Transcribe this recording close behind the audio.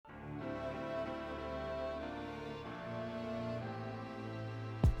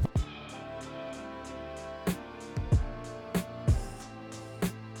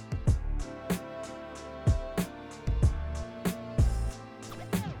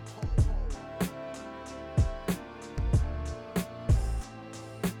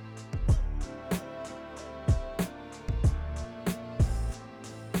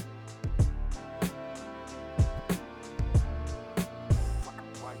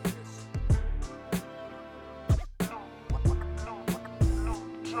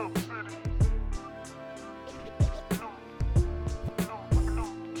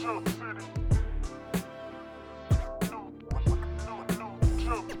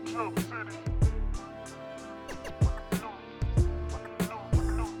Hey,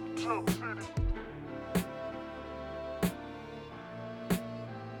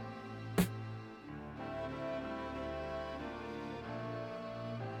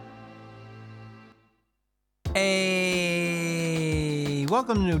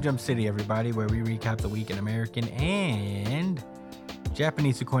 welcome to New Jump City, everybody, where we recap the week in American and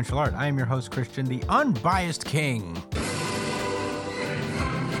Japanese sequential art. I am your host, Christian, the unbiased king,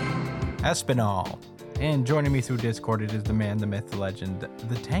 Espinal. And joining me through Discord, it is the man, the myth, the legend,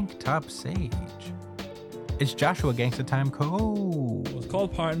 the tank top sage. It's Joshua Gangsta Time Code. Well, it's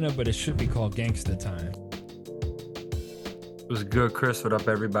called partner, but it should be called Gangsta Time. It was good, Chris. What up,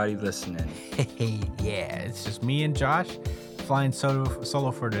 everybody listening? Hey, yeah, it's just me and Josh flying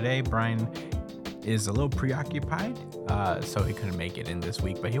solo for today. Brian is a little preoccupied, so he couldn't make it in this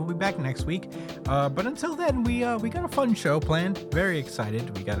week, but he'll be back next week. But until then, we got a fun show planned. Very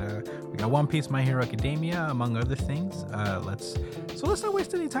excited. We got One Piece, My Hero Academia, among other things. Let's not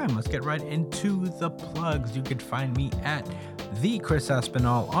waste any time. Let's get right into the plugs. You can find me at the Chris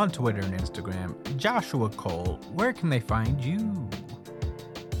Espinal on Twitter and Instagram. Joshua Cole, where can they find you?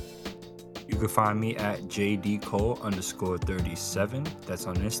 You can find me at jdcole_37. That's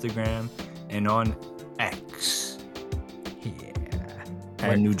on Instagram and on X. Yeah.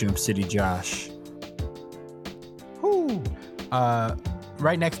 At New Jump City Josh. Whoo.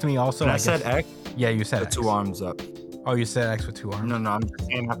 Right next to me also. I said X? Yeah, you said X. X. 2 arms up. Oh, you said X with 2 arms? No, I'm just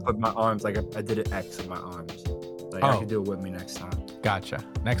saying I put my arms like I did an X with my arms. Like I can do it with me next time. Gotcha.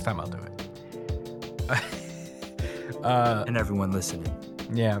 Next time I'll do it. And everyone listening.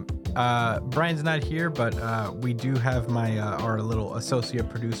 Yeah. Brian's not here, but we do have my our little associate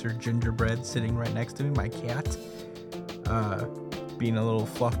producer Gingerbread sitting right next to me, my cat, being a little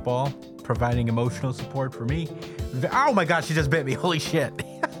fluff ball, providing emotional support for me. Oh my gosh, she just bit me! Holy shit!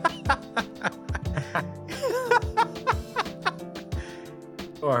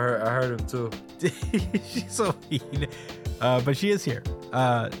 Oh, I heard him too. She's so mean, but she is here.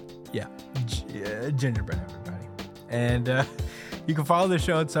 Yeah, Gingerbread, everybody, and. You can follow the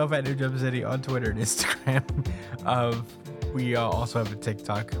show itself at New Jump City on Twitter and Instagram. We also have a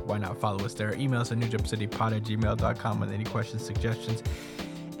TikTok. Why not follow us there? Email us at newjumpcitypod@gmail.com with any questions, suggestions,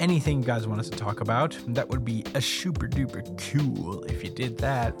 anything you guys want us to talk about. That would be a super duper cool if you did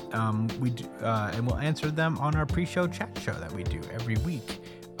that. And we'll answer them on our pre-show chat show that we do every week.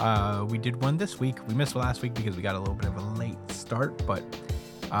 We did one this week. We missed last week because we got a little bit of a late start, but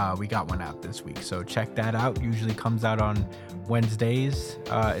we got one out this week, so check that out. Usually comes out on Wednesdays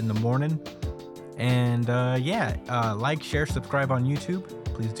in the morning. And like, share, subscribe on YouTube.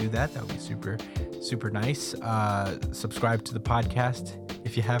 Please do that. That would be super, super nice. Subscribe to the podcast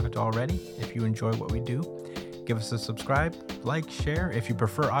if you haven't already. If you enjoy what we do, give us a subscribe, like, share. If you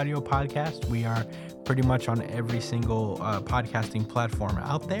prefer audio podcast, we are pretty much on every single podcasting platform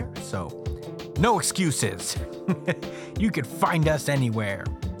out there. So no excuses. You can find us anywhere.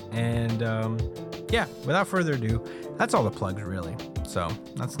 And without further ado, that's all the plugs really. So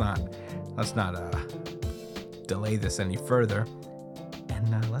let's not delay this any further.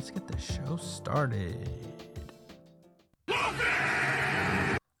 And let's get the show started.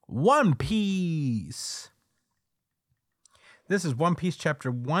 One Piece. This is One Piece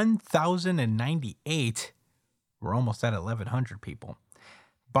chapter 1098. We're almost at 1100 people.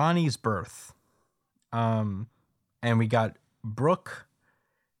 Bonnie's birth. And we got Brooke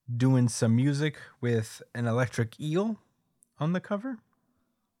doing some music with an electric eel on the cover.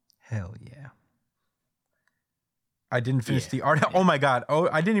 Hell yeah. I didn't finish the art. Oh my god. Oh,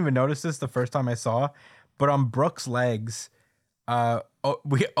 I didn't even notice this the first time I saw, but on Brooke's legs,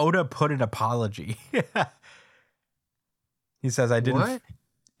 Oda put an apology. He says, I didn't. What?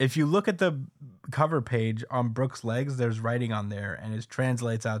 If you look at the cover page on Brooke's legs, there's writing on there, and it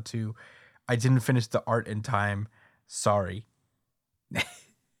translates out to, I didn't finish the art in time. Sorry.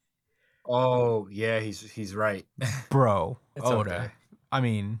 Oh yeah, he's right. Bro, It's Oda. okay. I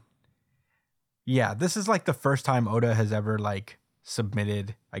mean, yeah, this is like the first time Oda has ever like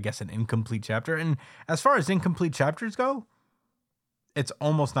submitted, I guess, an incomplete chapter. And as far as incomplete chapters go, it's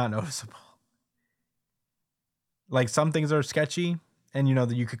almost not noticeable. Like some things are sketchy, and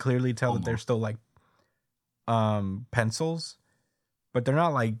that you could clearly tell that they're still like pencils, but they're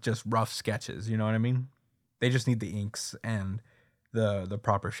not like just rough sketches. You know what I mean? They just need the inks and the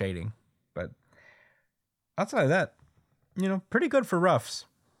proper shading. But outside of that, pretty good for roughs.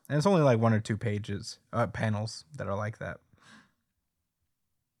 And it's only like 1 or 2 pages, panels that are like that.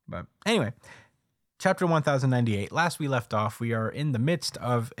 But anyway, chapter 1098. Last we left off, we are in the midst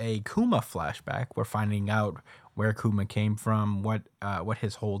of a Kuma flashback. We're finding out where Kuma came from, what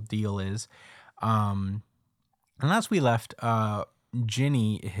his whole deal is. And last we left,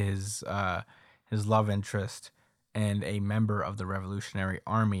 Ginny, his love interest and a member of the Revolutionary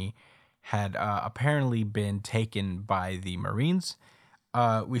Army, had apparently been taken by the Marines.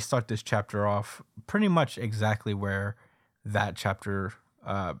 We start this chapter off pretty much exactly where that chapter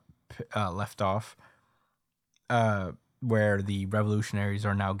left off, where the revolutionaries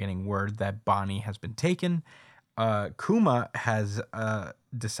are now getting word that Bonnie has been taken. Kuma has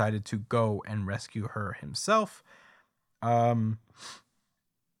decided to go and rescue her himself. And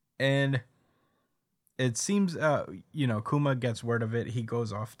it seems, Kuma gets word of it. He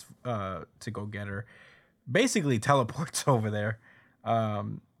goes off to go get her. Basically teleports over there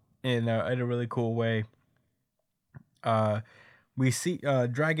in a really cool way. We see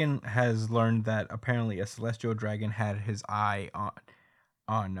Dragon has learned that apparently a celestial dragon had his eye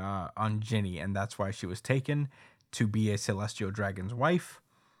on Ginny, and that's why she was taken to be a celestial dragon's wife.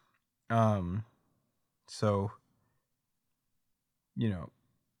 So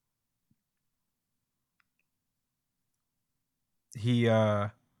he I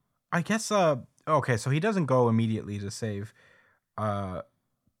guess okay, so he doesn't go immediately to save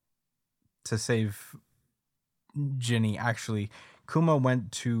Ginny. Actually, Kuma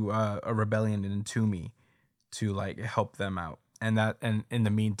went to a rebellion in Toomey to like help them out, and in the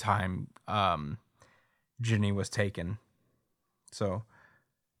meantime, Ginny was taken. So,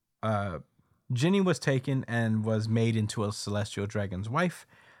 Ginny was taken and was made into a celestial dragon's wife.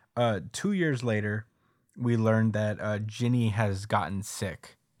 2 years later, we learned that Ginny has gotten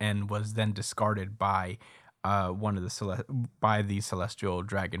sick and was then discarded by the celestial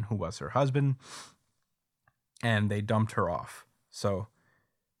dragon who was her husband, and they dumped her off. So,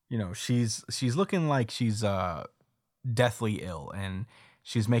 she's looking like she's deathly ill, and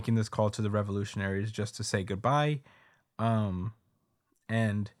she's making this call to the revolutionaries just to say goodbye. And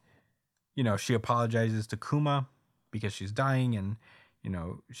she apologizes to Kuma because she's dying, and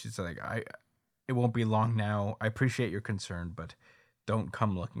she's like, it won't be long now. I appreciate your concern, but don't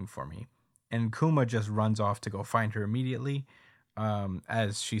come looking for me. And Kuma just runs off to go find her immediately,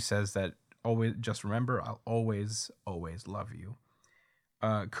 as she says that, always, just remember, I'll always, always love you.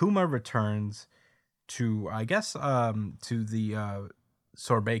 Kuma returns to, I guess, to the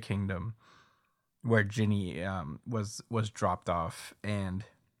Sorbet Kingdom, where Ginny was dropped off, and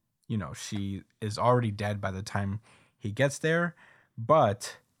she is already dead by the time he gets there,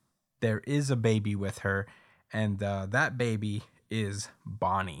 but there is a baby with her, and that baby is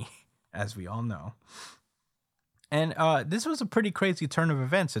Bonnie, as we all know. And this was a pretty crazy turn of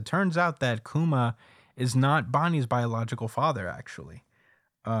events. It turns out that Kuma is not Bonnie's biological father, actually.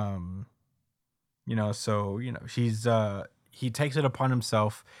 He's he takes it upon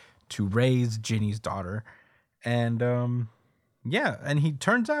himself to raise Ginny's daughter, and and he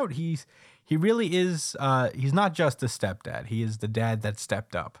turns out he really is he's not just a stepdad. He is the dad that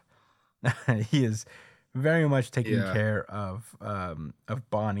stepped up. He is very much taking care of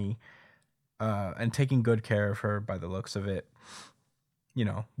Bonnie, and taking good care of her by the looks of it.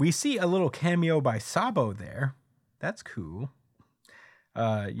 We see a little cameo by Sabo there. That's cool.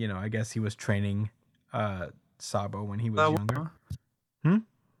 I guess he was training Sabo when he was younger.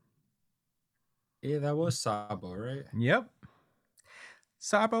 Yeah, that was Sabo, right? Yep.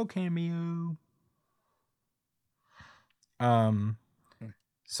 Sabo cameo.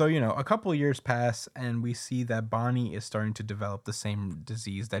 So, a couple of years pass, and we see that Bonnie is starting to develop the same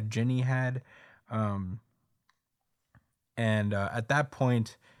disease that Ginny had. At that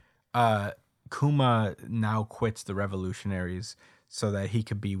point, Kuma now quits the revolutionaries so that he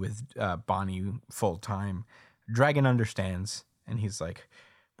could be with Bonnie full time. Dragon understands, and he's like,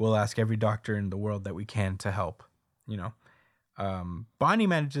 we'll ask every doctor in the world that we can to help. Bonnie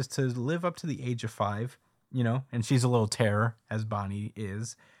manages to live up to the age of 5, and she's a little terror, as Bonnie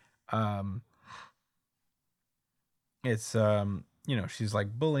is. It's she's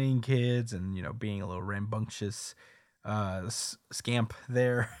like bullying kids and being a little rambunctious scamp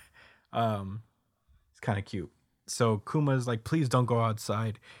there. It's kind of cute. So Kuma's like, please don't go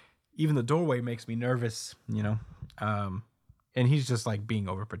outside. Even the doorway makes me nervous, and he's just like being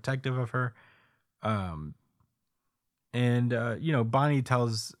overprotective of her. Bonnie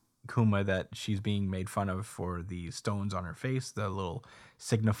tells Kuma that she's being made fun of for the stones on her face, the little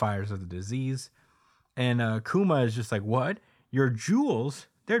signifiers of the disease. And Kuma is just like, what? Your jewels?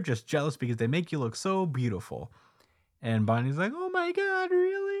 They're just jealous because they make you look so beautiful. And Bonnie's like, oh my God,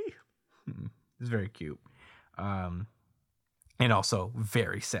 really? It's very cute. And also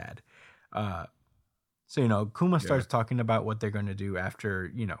very sad. So Kuma starts talking about what they're going to do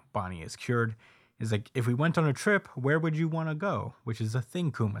after, Bonnie is cured. He's like, if we went on a trip, where would you want to go? Which is a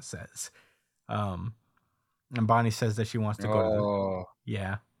thing Kuma says. And Bonnie says that she wants to go to the...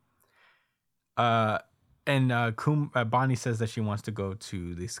 Yeah. Bonnie says that she wants to go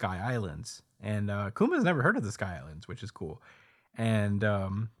to the Sky Islands. And Kuma's never heard of the Sky Islands, which is cool. And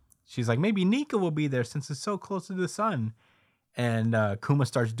she's like, maybe Nika will be there since it's so close to the sun. And Kuma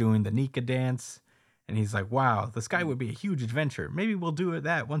starts doing the Nika dance. And he's like, wow, the sky would be a huge adventure. Maybe we'll do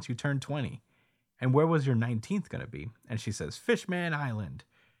that once you turn 20. And where was your 19th going to be? And she says, Fishman Island.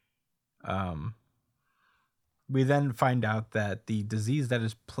 We then find out that the disease that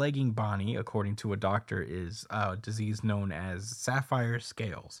is plaguing Bonnie, according to a doctor, is a disease known as sapphire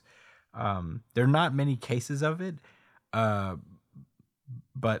scales. There are not many cases of it,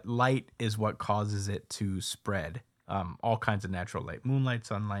 but light is what causes it to spread. All kinds of natural light, moonlight,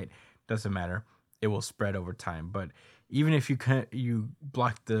 sunlight, doesn't matter. It will spread over time. But even if you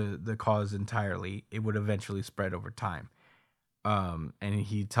block the cause entirely, it would eventually spread over time. And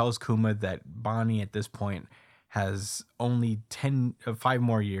he tells Kuma that Bonnie at this point has only 5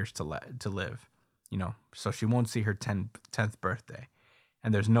 more years to live, so she won't see her 10th birthday,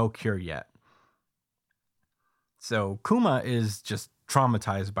 and there's no cure yet. So Kuma is just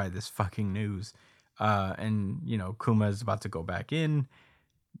traumatized by this fucking news. And Kuma is about to go back in.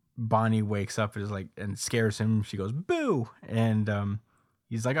 Bonnie wakes up and scares him. She goes, boo. And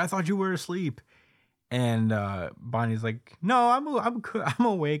he's like, I thought you were asleep. And Bonnie's like, no, I'm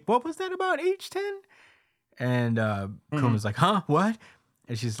awake. What was that about age 10? And Kuma's like, huh? What?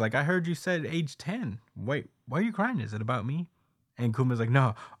 And she's like, I heard you said age 10. Wait, why are you crying? Is it about me? And Kuma's like,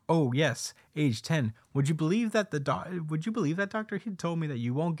 no. Oh, yes, age 10. Would you believe that doctor? He told me that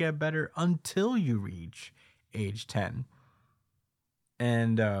you won't get better until you reach age 10.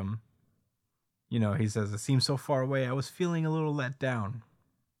 And, he says, it seems so far away. I was feeling a little let down.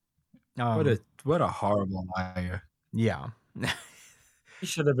 What a horrible liar. Yeah. He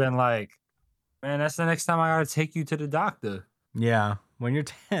should have been like, man, that's the next time I gotta take you to the doctor. Yeah, when you're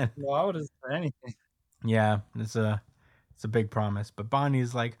 10. Well, I would have said anything. Yeah, it's a big promise. But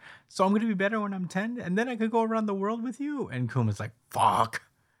Bonnie's like, so I'm going to be better when I'm 10, and then I could go around the world with you? And Kuma's like, fuck.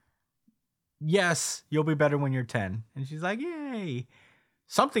 Yes, you'll be better when you're 10. And she's like, yay.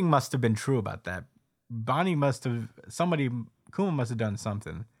 Something must have been true about that. Kuma must have done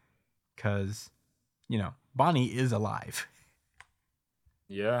something. Because, Bonnie is alive.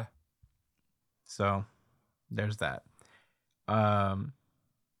 Yeah. So, there's that.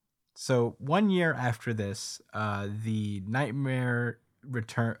 So 1 year after this, the nightmare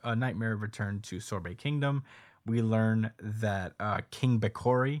returned to Sorbet Kingdom. We learn that King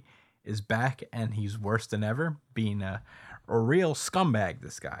Bakori is back, and he's worse than ever, being a real scumbag.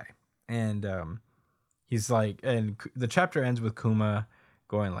 This guy, and he's like, and the chapter ends with Kuma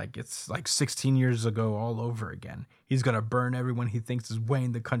going like, it's like 16 years ago all over again. He's gonna burn everyone he thinks is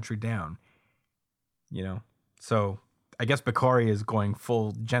weighing the country down. So I guess Bakari is going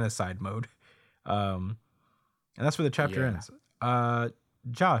full genocide mode. And that's where the chapter ends.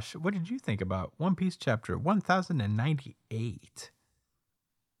 Josh, what did you think about One Piece chapter 1098?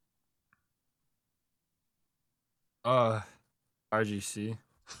 RGC.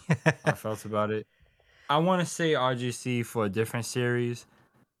 I felt about it. I want to say RGC for a different series,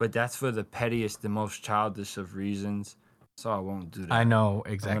 but that's for the pettiest, the most childish of reasons. So I won't do that. I know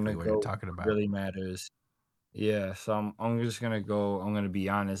exactly what you're talking about. Really matters. Yeah, so I'm just gonna go. I'm gonna be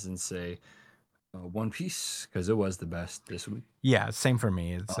honest and say One Piece, because it was the best this week. Yeah, same for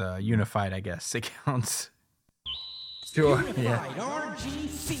me. It's unified, I guess. It counts. Sure. Unified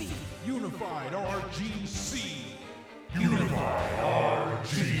RGC. Unified RGC. Unified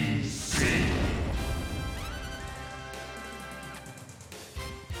RGC.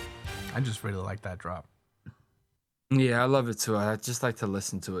 I just really like that drop. Yeah, I love it too. I just like to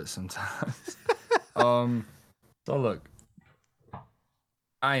listen to it sometimes. So look,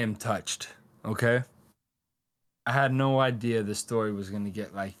 I am touched. Okay, I had no idea the story was gonna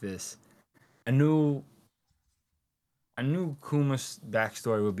get like this. I knew Kuma's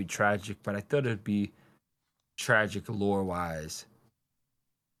backstory would be tragic, but I thought it'd be tragic lore-wise.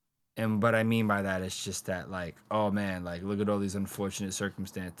 And what I mean by that is just that, like, oh man, like, look at all these unfortunate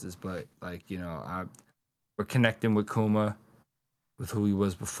circumstances, but like, we're connecting with Kuma, with who he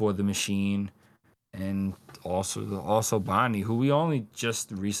was before the machine, and also Bonnie, who we only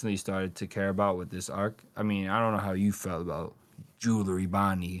just recently started to care about with this arc. I mean, I don't know how you felt about Jewelry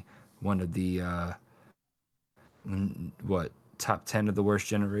Bonnie, one of the top 10 of the worst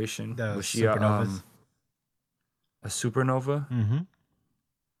generation. Was she a supernova? Mm-hmm.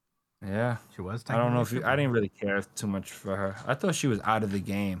 Yeah, she was. I don't know if I didn't really care too much for her. I thought she was out of the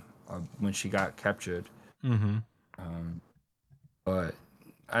game when she got captured. Mm-hmm. But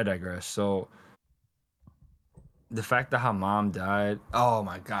I digress. So the fact that her mom died, oh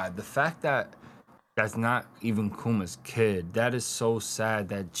my god, the fact that that's not even Kuma's kid, that is so sad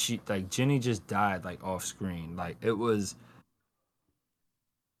that Jenny just died like off screen. Like it was,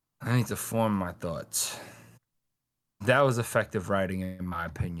 I need to form my thoughts. That was effective writing in my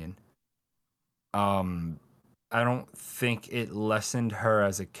opinion. Um I don't think it lessened her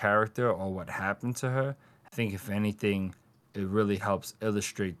as a character or what happened to her. I think if anything, it really helps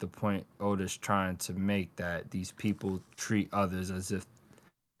illustrate the point Oda's trying to make, that these people treat others as if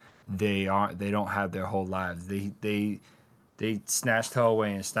they don't have their whole lives. They snatched her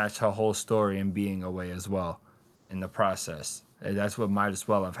away and snatched her whole story and being away as well in the process. And that's what might as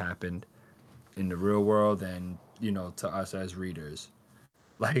well have happened in the real world and, to us as readers.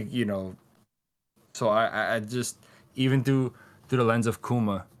 Like, so I just, even through the lens of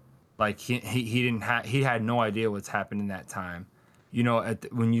Kuma, like he had no idea what's happened in that time.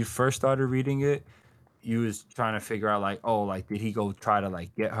 When you first started reading it, you was trying to figure out like, oh, like did he go try to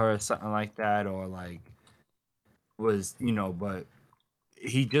like get her or something like that, or like but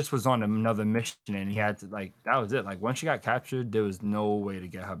he just was on another mission and he had to, like, that was it. Like once she got captured, there was no way to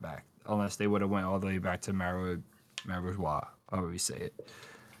get her back unless they would have went all the way back to Maroua, however we say it.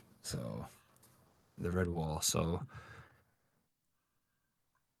 So the Red Wall. So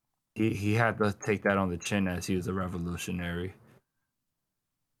he had to take that on the chin as he was a revolutionary.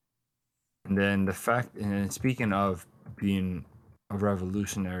 And then and speaking of being a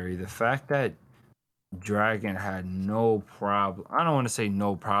revolutionary, the fact that Dragon had no problem. I don't want to say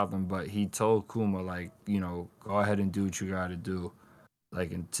no problem, but he told Kuma like, go ahead and do what you got to do,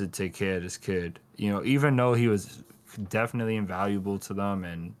 like, and to take care of this kid. Even though he was definitely invaluable to them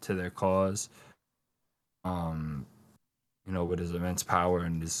and to their cause. With his immense power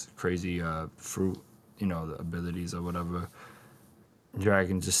and his crazy fruit, the abilities or whatever.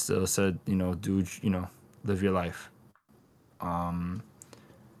 Dragon just still said, dude, live your life.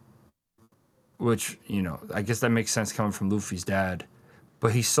 Which, I guess that makes sense coming from Luffy's dad.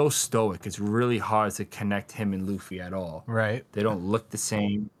 But he's so stoic, it's really hard to connect him and Luffy at all. Right. They don't look the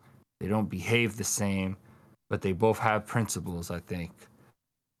same, they don't behave the same, but they both have principles, I think.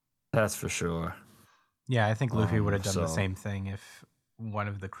 That's for sure. Yeah, I think Luffy would have done the so- same thing if one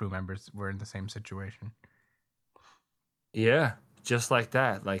of the crew members were in the same situation. Yeah, just like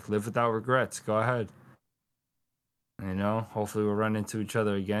that. Like, live without regrets. Go ahead. Hopefully we'll run into each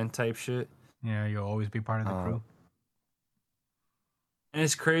other again type shit. Yeah, you'll always be part of the crew. And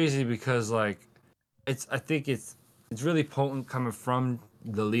it's crazy because like I think it's really potent coming from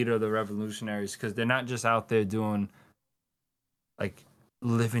the leader of the revolutionaries, because they're not just out there doing like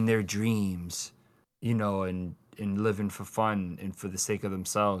living their dreams, and living for fun and for the sake of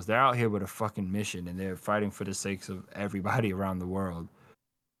themselves. They're out here with a fucking mission and they're fighting for the sakes of everybody around the world.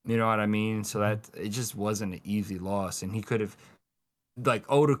 You know what I mean? So that it just wasn't an easy loss. And he could have, like,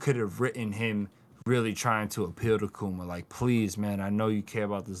 Oda could have written him really trying to appeal to Kuma, like, please, man, I know you care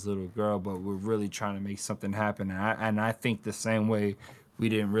about this little girl, but we're really trying to make something happen. And I think the same way we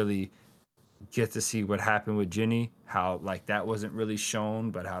didn't really get to see what happened with Ginny, how like that wasn't really shown,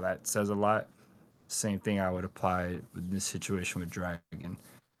 but how that says a lot. Same thing I would apply with this situation with Dragon.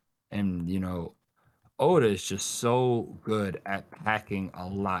 And Oda is just so good at packing a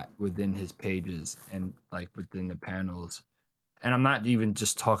lot within his pages and like within the panels. And I'm not even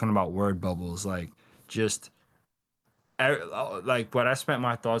just talking about word bubbles, like just like what I spent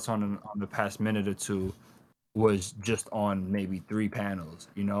my thoughts on the past minute or two was just on maybe 3 panels.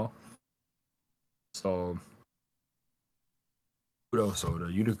 So kudos, Oda,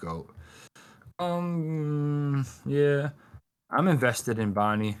 you the GOAT. Yeah, I'm invested in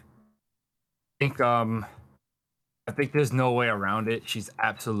Bonnie. I think there's no way around it. She's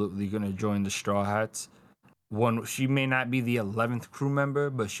absolutely gonna join the Straw Hats. She may not be the 11th crew member,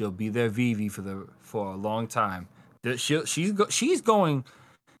 but she'll be their Vivi for a long time. She's going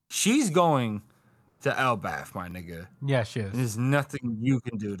to Elbaf, my nigga. Yeah, she is. There's nothing you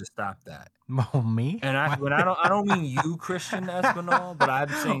can do to stop that. Oh, me? And I don't mean you, Christian Espinal, but I'm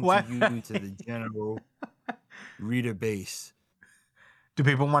saying What? to you, to the general reader base. Do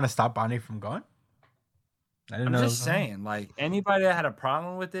people want to stop Bonnie from going? I didn't I'm know that just was a thing. saying, like, anybody that had a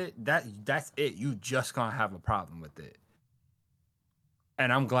problem with it, that's it. You just gonna have a problem with it.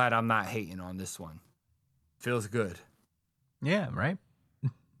 And I'm glad I'm not hating on this one. Feels good. Yeah, right?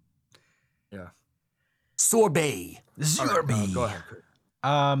 Yeah. Sorbet. Sorbet. Go ahead, Chris.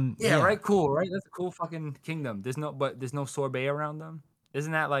 Yeah, Right. Cool. Right. That's a cool fucking kingdom. There's no sorbet around them.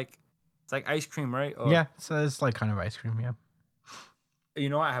 Isn't that like, it's like ice cream, right? Or, Yeah, so it's like kind of ice cream, yeah. You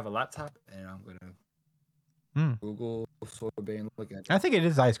know, I have a laptop, and I'm gonna Google sorbet and look at I it. think it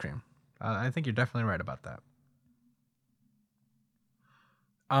is ice cream. I think you're definitely right about that.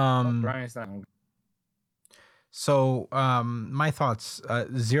 Brian's not hungry. So, my thoughts: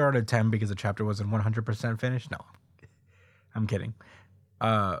 0 to 10 because the chapter wasn't 100% finished. No, I'm kidding.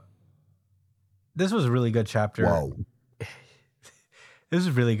 This was a really good chapter. Wow. This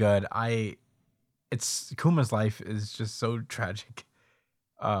is really good. It's Kuma's life is just so tragic.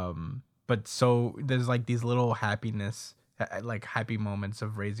 But so there's like these little like happy moments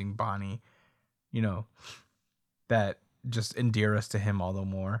of raising Bonnie, you know, that just endear us to him all the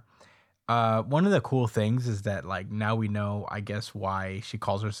more. One of the cool things is that like now we know, I guess, why she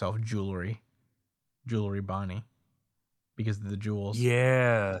calls herself Jewelry Bonnie, because of the jewels.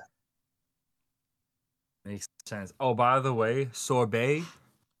 Yeah, makes sense. Oh, by the way, sorbet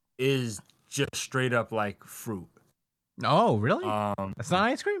is just straight up like fruit. Oh, really? Um, That's not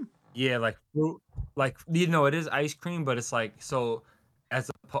ice cream? yeah, like fruit, like you know, it is ice cream, but it's like so.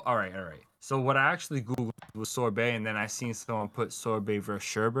 All right, all right. So what I actually googled was sorbet, and then I seen someone put sorbet versus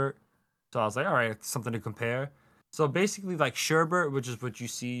sherbet. So I was like, all right, something to compare. So basically, like sherbet, which is what you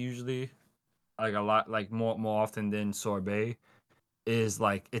see usually, like a lot, like more often than sorbet, is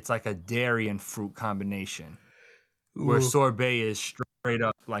like it's like a dairy and fruit combination. Where Ooh. sorbet is straight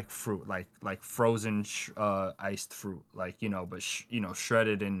up like fruit, like frozen iced fruit, like you know, but you know,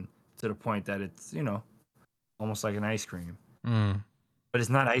 shredded and to the point that it's you know almost like an ice cream, Mm, but it's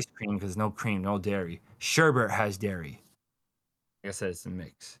not ice cream because no cream, no dairy. Sherbet has dairy. Like I said, it's a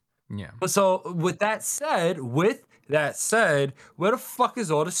mix. yeah. But so with that said, where the fuck is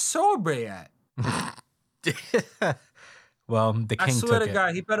all the sorbet at? Well, the I king swear took to it.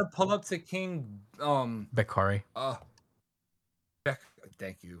 God, he better pull up to King Bakari. uh Beck.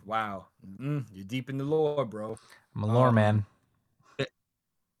 Thank you. Wow, you're deep in the lore, bro. I'm a lore man.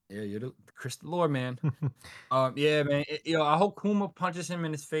 Yeah, you're the crystal lord, man. Yeah, man. I hope Kuma punches him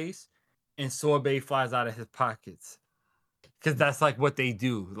in his face, and sorbet flies out of his pockets, because that's like what they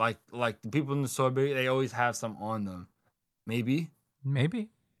do. Like the people in the sorbet, they always have some on them. Maybe Maybe.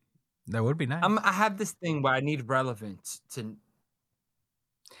 That would be nice. I have this thing where I need relevance to.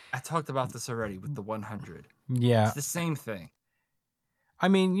 I talked about this already with the 100. Yeah. It's the same thing. I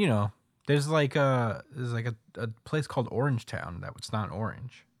mean, there's like a place called Orange Town that was not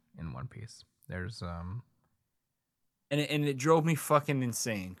orange in One Piece. There's And it drove me fucking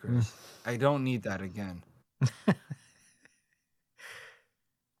insane, Chris. I don't need that again.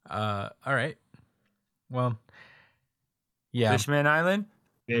 all right. Well, yeah. Fishman Island,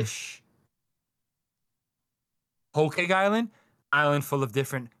 fish. Whole Cake Island, island full of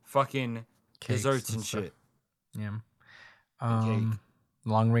different fucking Cakes desserts and and stuff. shit. Yeah. And cake.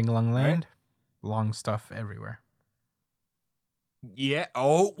 Long ring, long Right? land. Long stuff everywhere. Yeah.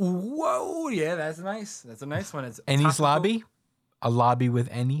 Oh, whoa. Yeah, that's nice. That's a nice one. It's Ennis topical. lobby? A lobby with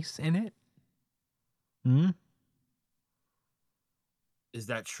Ennis in it? Hmm? Is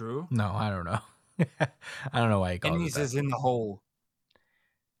that true? No, I don't know. I don't know why he calls Ennis it that. is in the hole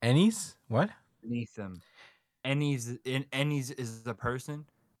Ennis? What? beneath them. Ennis is the person,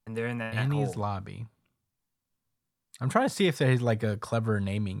 and they're in that Ennis hole. lobby. I'm trying to see if there's like a clever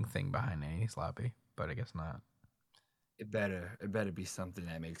naming thing behind Ennis lobby, but I guess not. It better be something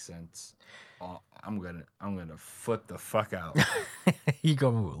that makes sense. Oh, I'm gonna flip the fuck out. You go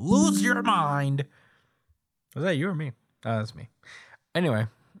lose your mind. Was that you or me? That's me. Anyway,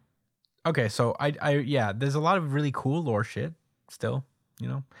 okay, so yeah, there's a lot of really cool lore shit still.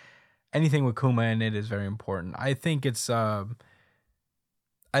 Anything with Kuma in it is very important. I think the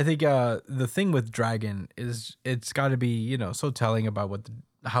thing with Dragon is it's got to be so telling about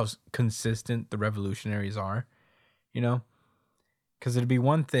how consistent the revolutionaries are, because it'd be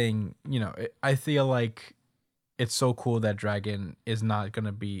one thing, I feel like it's so cool that Dragon is not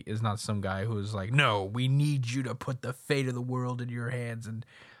some guy who's like, no, we need you to put the fate of the world in your hands. And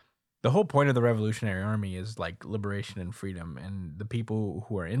the whole point of the Revolutionary Army is like liberation and freedom. And the people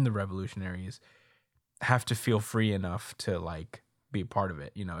who are in the revolutionaries have to feel free enough to like be part of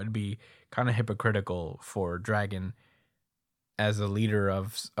it. It'd be kind of hypocritical for Dragon as a leader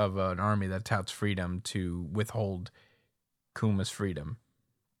of an army that touts freedom to withhold Kuma's freedom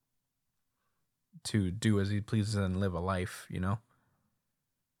to do as he pleases and live a life, Yeah.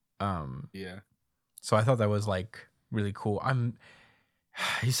 So I thought that was like really cool.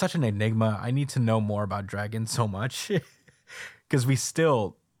 He's such an enigma. I need to know more about Dragon so much because we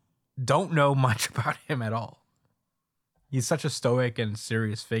still don't know much about him at all. He's such a stoic and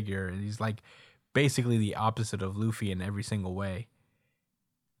serious figure, and he's like basically the opposite of Luffy in every single way.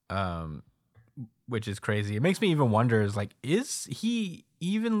 which is crazy. It makes me even wonder: is he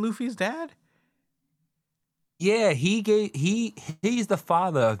even Luffy's dad? Yeah, he's the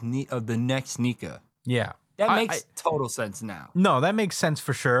father of the next Nika. Yeah, That makes total sense now. no, that makes sense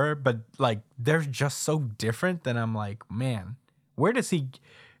for sure. But like, they're just so different that I'm like, man, where does he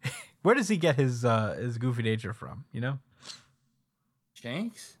get his goofy nature from? You know,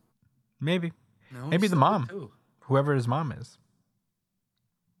 Shanks? maybe No, maybe the stupid mom, too. whoever his mom is.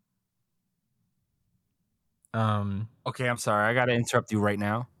 Okay, I'm sorry. I gotta interrupt you right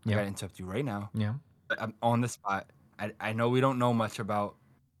now. Yeah. Yeah. I'm on the spot. I know we don't know much about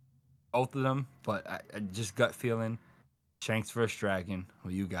both of them, but I just gut feeling. Shanks versus Dragon. Who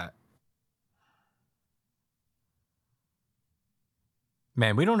you got?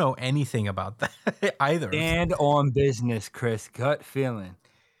 Man, we don't know anything about that either. Stand on business, Chris. Gut feeling.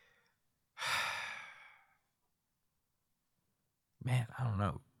 Man, I don't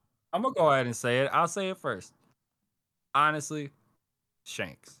know. I'm gonna go ahead and say it. I'll say it first. Honestly,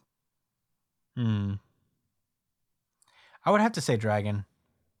 Shanks. I would have to say Dragon.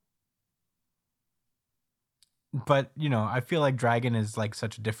 But, I feel like Dragon is like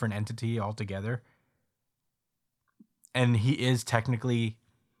such a different entity altogether. And he is technically,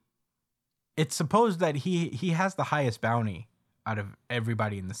 it's supposed that he has the highest bounty out of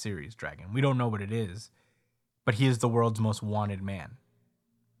everybody in the series, Dragon. We don't know what it is, but he is the world's most wanted man.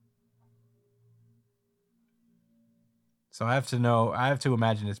 So I have to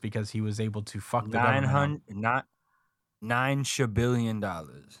imagine it's because he was able to fuck the government up. $9 Schabillion.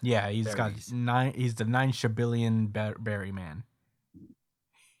 Yeah, he's Berries. got he's the 9 Schabillion berry man.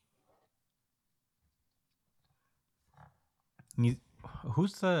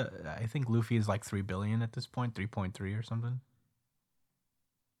 I think Luffy is like 3 billion at this point, 3.3 or something.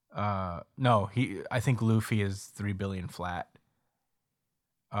 No, I think Luffy is 3 billion flat.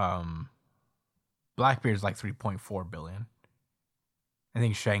 Blackbeard's like 3.4 billion. I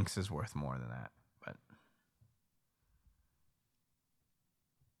think Shanks is worth more than that, but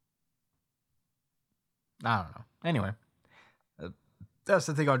I don't know. Anyway, that's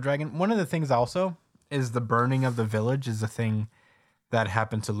the thing on Dragon. One of the things also is the burning of the village is a thing that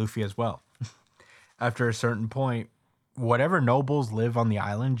happened to Luffy as well. After a certain point, whatever nobles live on the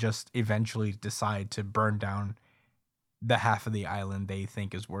island just eventually decide to burn down the half of the island they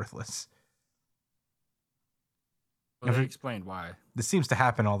think is worthless. Well, they explained why. This seems to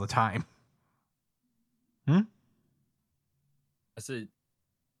happen all the time. I said,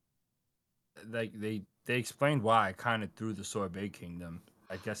 like they explained why kind of through the Sorbet Kingdom.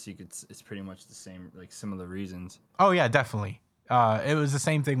 I guess you could. It's pretty much the same, like similar reasons. Oh yeah, definitely. It was the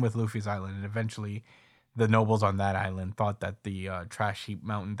same thing with Luffy's island, and eventually, the nobles on that island thought that the trash heap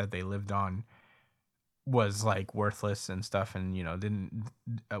mountain that they lived on was like worthless and stuff, and didn't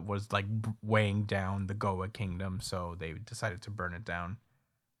was like weighing down the Goa kingdom, so they decided to burn it down.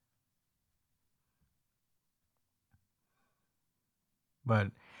 But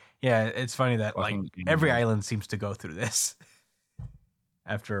yeah, it's funny that like every island seems to go through this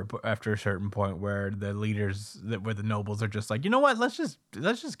after a certain point where the leaders where the nobles are just like, you know what, let's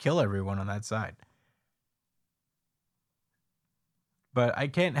just kill everyone on that side. But I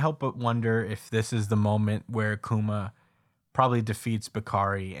can't help but wonder if this is the moment where Kuma probably defeats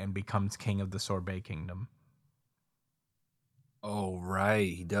Bakari and becomes king of the Sorbet Kingdom. Oh right,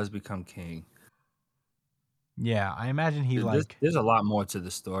 he does become king. Yeah, I imagine there's a lot more to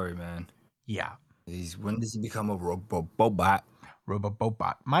the story, man. Yeah. When does he become a robot?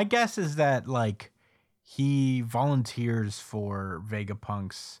 Robobot. My guess is that like he volunteers for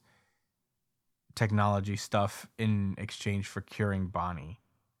Vegapunk's technology stuff in exchange for curing Bonnie.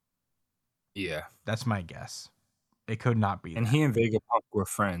 Yeah, that's my guess. It could not be. And he and Vegapunk were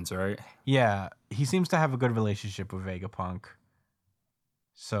friends, right? Yeah, he seems to have a good relationship with Vegapunk.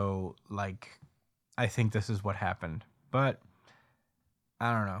 So like, I think this is what happened, but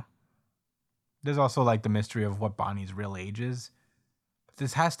I don't know. There's also like the mystery of what Bonnie's real age is.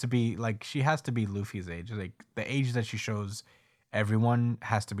 This has to be like, she has to be Luffy's age. Like the age that she shows everyone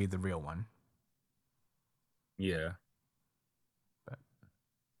has to be the real one. Yeah. But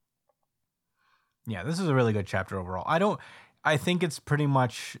yeah, this is a really good chapter overall. I think it's pretty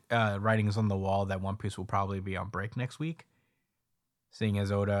much writings on the wall that One Piece will probably be on break next week. Seeing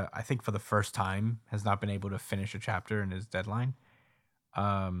as Oda, I think for the first time, has not been able to finish a chapter in his deadline.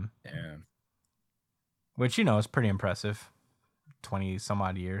 Damn. Which, is pretty impressive. 20 some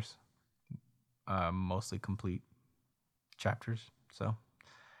odd years. Mostly complete chapters. So,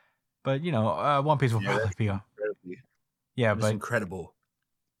 but One Piece will probably be on. Yeah, but incredible.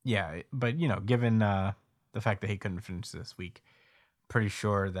 Yeah, but given the fact that he couldn't finish this week, pretty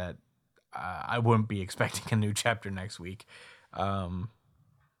sure that I wouldn't be expecting a new chapter next week. I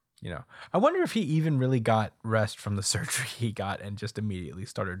wonder if he even really got rest from the surgery he got and just immediately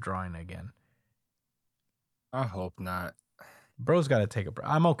started drawing again. I hope not. Bro's got to take a break.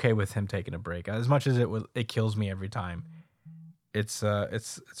 I'm okay with him taking a break. As much as it kills me every time. It's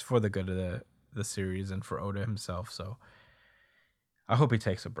for the good of the series and for Oda himself. So I hope he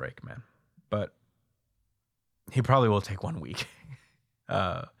takes a break, man. But he probably will take 1 week.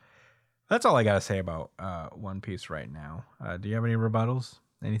 That's all I gotta say about One Piece right now. Do you have any rebuttals?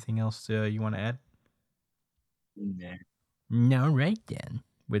 Anything else you want to add? Nah. No, right then.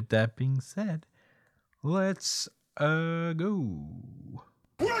 With that being said, let's go.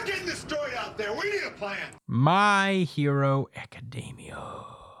 We're getting the story out there. We need a plan. My Hero Academia.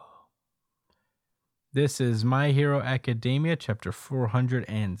 This is My Hero Academia, chapter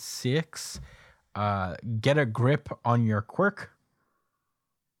 406. Get a grip on your quirk.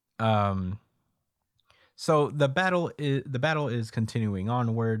 So the battle is continuing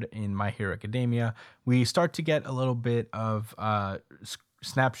onward in My Hero Academia. We start to get a little bit of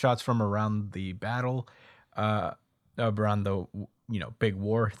snapshots from around the battle, around the big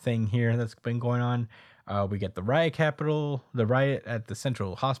war thing here that's been going on. We get the riot capital. The riot at the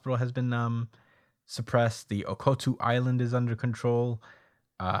Central Hospital has been suppressed. The Okotu Island is under control.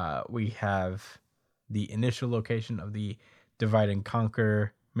 We have the initial location of the Divide and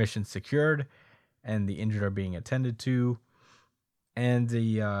Conquer mission secured, and the injured are being attended to. And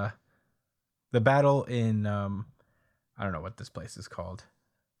the battle in I don't know what this place is called.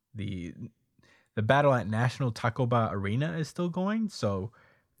 The battle at National Takoba Arena is still going, so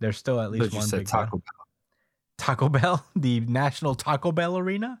there's still at least one big Taco Bell. Taco Bell, the National Taco Bell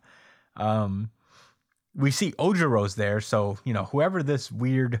Arena. We see Ojiro's there, so whoever this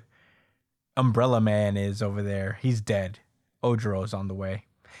weird umbrella man is over there, he's dead. Ojiro's on the way.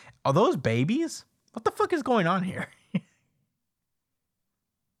 Are those babies? What the fuck is going on here? I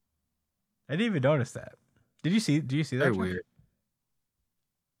didn't even notice that. Do you see that? Very weird.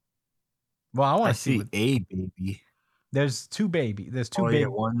 Well, I want I to see a baby. There's two baby. There's two Yeah, baby.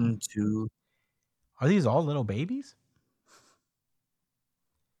 1, 2. Are these all little babies?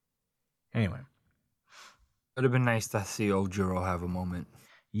 Anyway. Would have been nice to see Ojiro have a moment.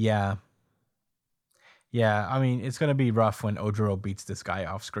 Yeah. Yeah, I mean, it's going to be rough when Ojiro beats this guy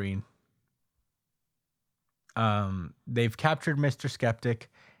off screen. They've captured Mr. Skeptic,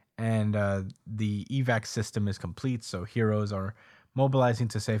 and the evac system is complete, so heroes are mobilizing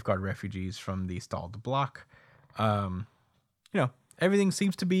to safeguard refugees from the stalled block. Everything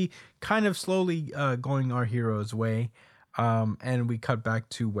seems to be kind of slowly going our hero's way. And we cut back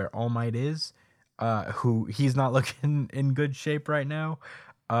to where All Might is, who he's not looking in good shape right now.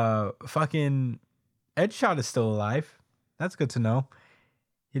 Fucking Edgeshot is still alive. That's good to know.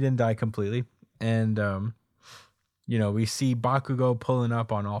 He didn't die completely. And, we see Bakugo pulling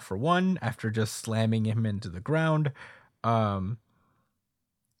up on All for One after just slamming him into the ground.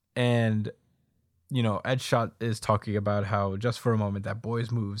 Edgeshot is talking about how just for a moment that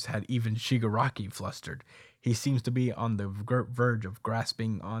boy's moves had even Shigaraki flustered. He seems to be on the verge of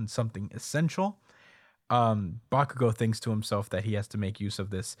grasping on something essential. Bakugo thinks to himself that he has to make use of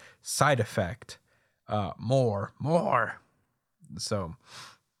this side effect. More. So,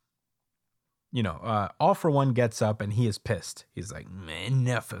 All for One gets up and he is pissed. He's like,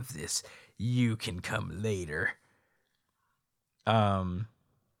 enough of this. You can come later.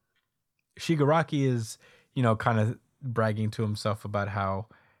 Shigaraki is, kind of bragging to himself about how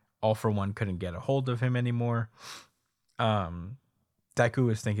All for One couldn't get a hold of him anymore.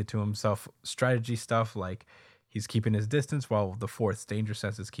 Deku is thinking to himself strategy stuff like he's keeping his distance while the fourth danger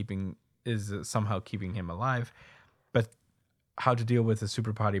sense is somehow keeping him alive. But how to deal with a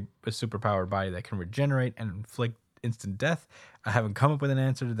superpowered body that can regenerate and inflict instant death, I haven't come up with an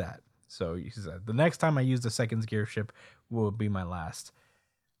answer to that. So he said, the next time I use the second gear ship will be my last.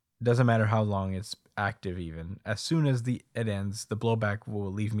 Doesn't matter how long it's active even. As soon as it ends, the blowback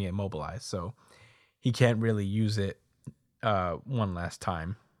will leave me immobilized. So he can't really use it one last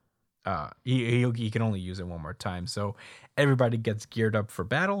time. He can only use it one more time. So everybody gets geared up for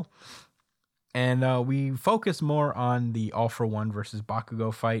battle. And we focus more on the All for One versus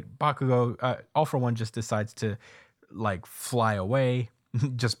Bakugo fight. All for One just decides to fly away,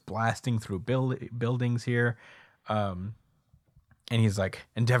 just blasting through buildings here. And he's like,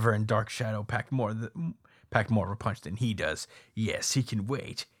 Endeavor and Dark Shadow pack more of a punch than he does. Yes, he can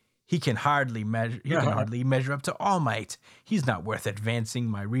wait. He can hardly measure up to All Might. He's not worth advancing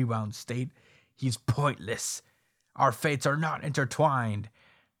my rewound state. He's pointless. Our fates are not intertwined.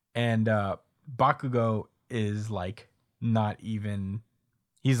 And Bakugo is not even.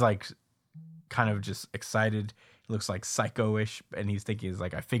 He's kind of just excited. He looks like psycho-ish, and he's thinking, he's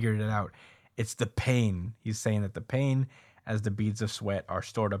like, I figured it out. It's the pain. He's saying that the pain, as the beads of sweat are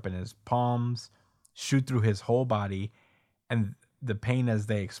stored up in his palms, shoot through his whole body, and the pain as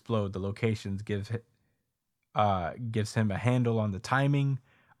they explode, the locations gives him a handle on the timing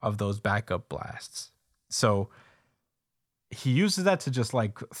of those backup blasts. So he uses that to just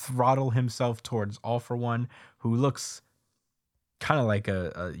like throttle himself towards All For One, who looks kind of like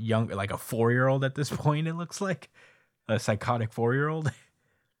a young, like a 4-year-old at this point. It looks like a psychotic 4-year-old.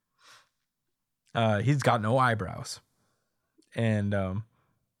 He's got no eyebrows, and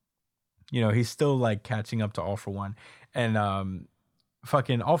he's still like catching up to All For One, and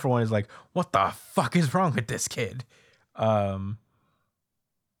fucking All For One is like, what the fuck is wrong with this kid?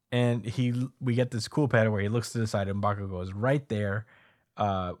 And we get this cool panel where he looks to the side and Bakugo is right there,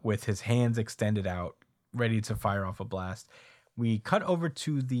 with his hands extended out, ready to fire off a blast. We cut over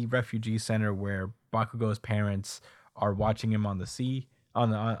to the refugee center where Bakugo's parents are watching him on the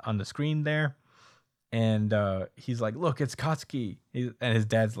screen there. And he's like, look, it's Katsuki. And his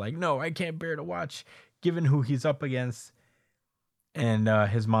dad's like, no, I can't bear to watch, given who he's up against. And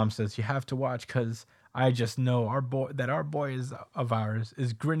his mom says, you have to watch because I just know our boy of ours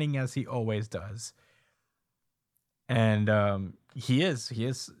is grinning as he always does. And he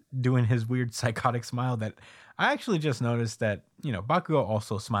is doing his weird psychotic smile that I actually just noticed that, Bakugo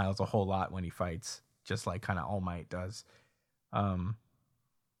also smiles a whole lot when he fights, just like kind of All Might does.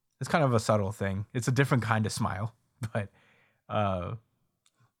 It's kind of a subtle thing. It's a different kind of smile, but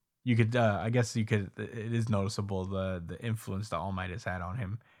you could, I guess you could, it is noticeable the influence that All Might has had on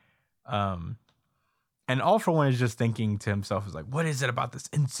him. And All For One is just thinking to himself, is like, what is it about this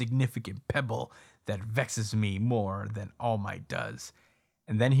insignificant pebble that vexes me more than All Might does?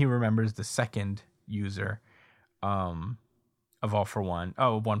 And then he remembers the second user of All For One,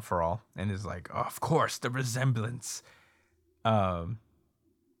 One For All, and is like, oh, of course, the resemblance.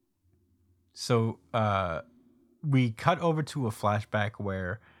 So we cut over to a flashback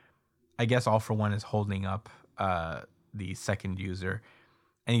where I guess All For One is holding up the second user,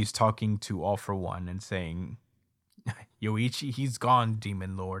 and he's talking to All For One and saying, Yoichi, he's gone,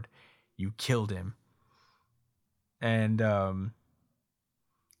 Demon Lord. You killed him. And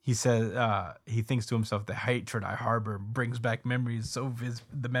he says, he thinks to himself, the hatred I harbor brings back memories so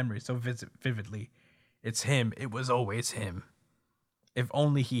vividly. It's him. It was always him. If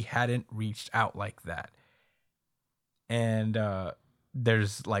only he hadn't reached out like that. And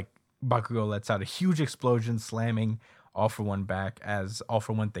there's like, Bakugo lets out a huge explosion, slamming All For One back as All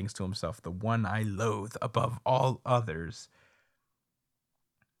For One thinks to himself, the one I loathe above all others.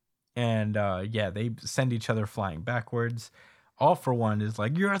 And they send each other flying backwards. All For One is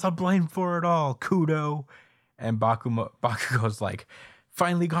like, you're the blame for it all, Kudo. And Bakugo's like,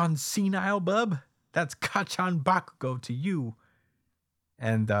 finally gone senile, bub? That's Kachan Bakugo to you.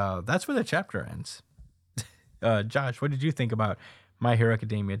 And that's where the chapter ends. Josh, what did you think about My Hero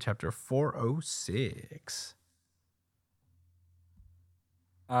Academia chapter 406?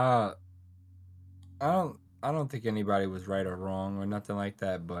 I don't think anybody was right or wrong or nothing like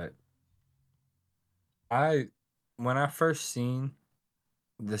that, but when I first seen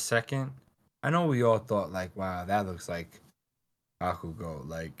the second, I know we all thought like, wow, that looks like Bakugo,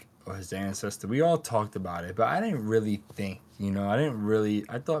 like, or his ancestor. We all talked about it, but I didn't really think,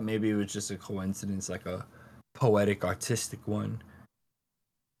 I thought maybe it was just a coincidence, like a poetic, artistic one.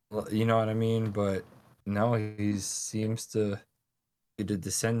 Well, you know what I mean? But no, he seems to be the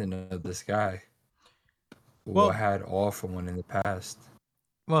descendant of this guy who had All For One in the past.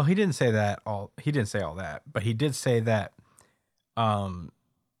 Well, he didn't say all that, but he did say that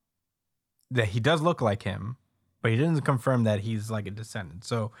that he does look like him, but he didn't confirm that he's like a descendant.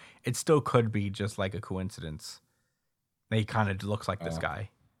 So it still could be just like a coincidence that he kind of looks like this guy.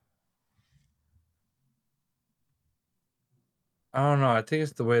 I don't know. I think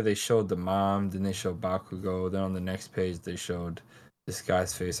it's the way they showed the mom, then they showed Bakugo, then on the next page they showed this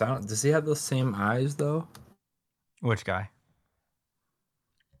guy's face. Does he have those same eyes though? Which guy?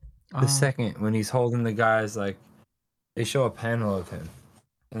 The second, when he's holding the guy's, like, they show a panel of him,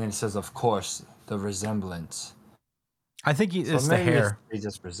 and then it says, of course, the resemblance. I think it's the hair. They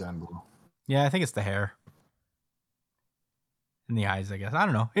just resemble. Yeah, I think it's the hair. And the eyes, I guess. I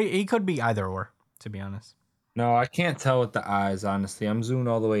don't know. He could be either or, to be honest. No, I can't tell with the eyes, honestly. I'm zoomed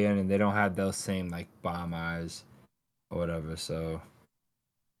all the way in, and they don't have those same, like, bomb eyes or whatever, so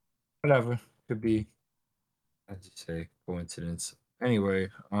whatever. Could be, as you say, coincidence. Anyway,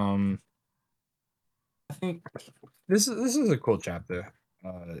 I think this is a cool chapter.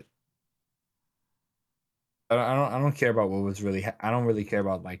 I don't care about what was really. I don't really care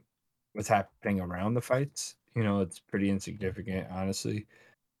about like what's happening around the fights. You know, it's pretty insignificant, honestly.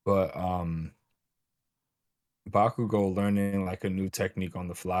 But Bakugo learning like a new technique on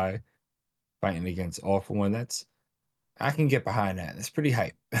the fly, fighting against All For One. That's I can get behind that. It's pretty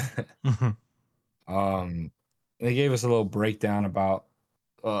hype. um, they gave us a little breakdown about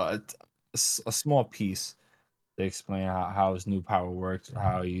a small piece to explain how his new power works,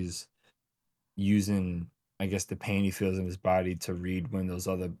 how he's using, I guess, the pain he feels in his body to read when those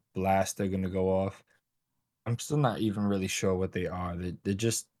other blasts are gonna go off. I'm still not even really sure what they are. They're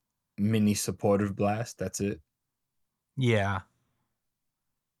just mini supportive blasts. That's it. Yeah.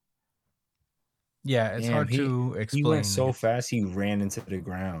 Yeah, it's Damn, hard to he went explain, I so guess. fast he ran into the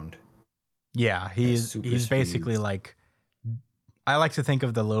ground Yeah, at super he's basically speeds. like, I like to think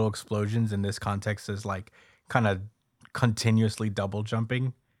of the little explosions in this context as like kind of continuously double jumping,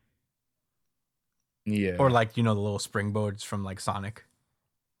 or Yeah, like, the little springboards from like Sonic.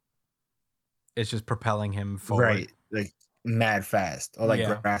 It's just propelling him forward. right. Like mad fast, or like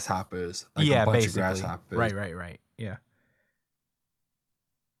Yeah. grasshoppers, like a Yeah, bunch of basically. grasshoppers. Right. Yeah.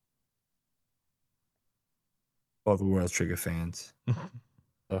 All the World Trigger fans.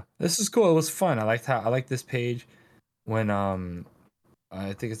 So, this is cool. It was fun. I like this page when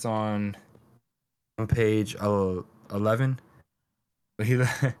I think it's on page 11. But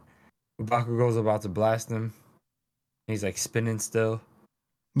Bakugo's about to blast him. He's like spinning still,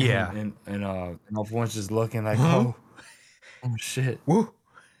 Yeah. and everyone's just looking like, Huh? oh shit. Woo.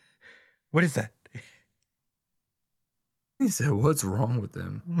 What is that? He said, "What's wrong with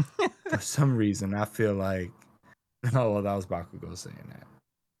them?" For some reason, I feel like, oh well, that was Bakugo saying that.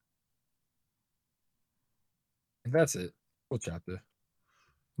 And that's it. Cool chapter.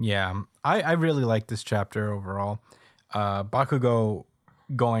 Yeah, I really like this chapter overall. Bakugo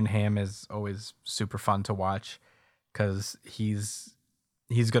going ham is always super fun to watch because he's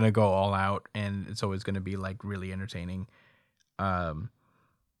gonna go all out, and it's always gonna be like really entertaining. Um,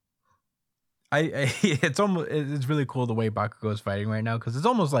 it's really cool the way Bakugo is fighting right now because it's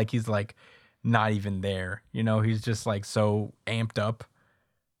almost like he's like not even there. He's just like so amped up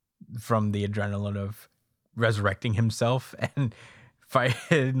from the adrenaline of resurrecting himself and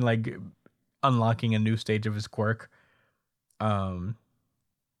fighting, like unlocking a new stage of his quirk. Um,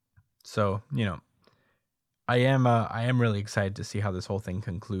 so I am really excited to see how this whole thing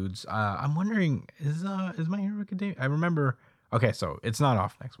concludes. I'm wondering, is My Hero Academia? I remember. Okay, so it's not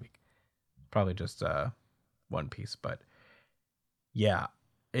off next week. Probably just One Piece, but yeah,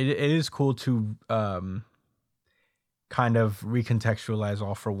 it is cool to kind of recontextualize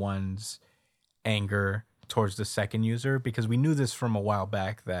All For One's anger towards the second user, because we knew this from a while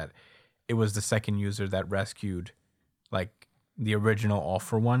back that it was the second user that rescued like the original All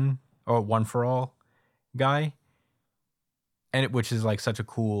For One or One For All guy, and which is like such a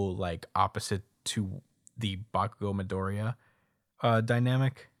cool like opposite to the Bakugo Midoriya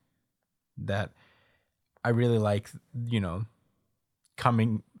dynamic that I really like.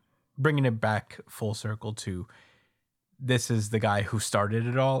 Coming bringing it back full circle to, this is the guy who started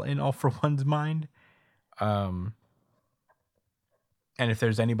it all in All For One's mind. Um, and if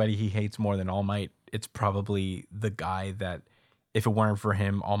there's anybody he hates more than All Might, it's probably the guy that, if it weren't for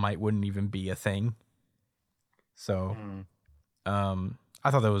him, All Might wouldn't even be a thing. So,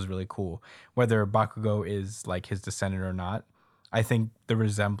 I thought that was really cool. Whether Bakugo is like his descendant or not, I think the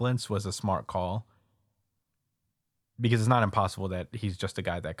resemblance was a smart call, because it's not impossible that he's just a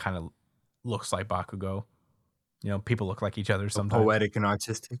guy that kind of looks like Bakugo. People look like each other So sometimes. poetic and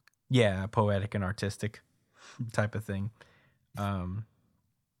artistic. Yeah, poetic and artistic type of thing.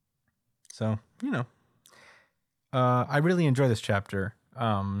 So I really enjoy this chapter.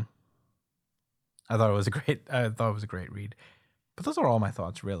 I thought it was a great read. But those are all my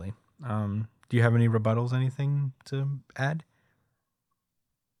thoughts, really. Do you have any rebuttals? Anything to add?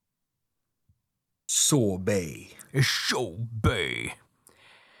 Sorbet. Sorbet.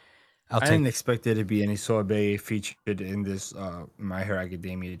 I didn't expect there to be any sorbet featured in this My Hero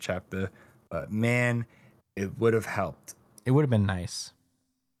Academia chapter, but man, it would have helped. It would have been nice.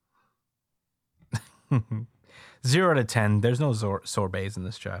 0 to 10. There's no sorbets in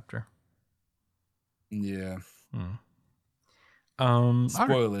this chapter. Yeah.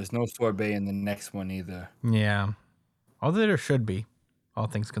 Spoilers. No sorbet in the next one either. Yeah. Although there should be, all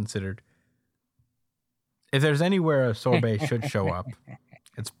things considered. If there's anywhere a sorbet should show up,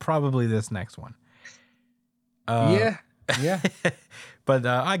 it's probably this next one. Yeah. But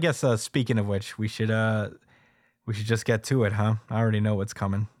I guess speaking of which, we should just get to it, huh? I already know what's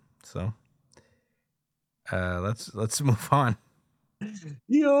coming, so let's move on.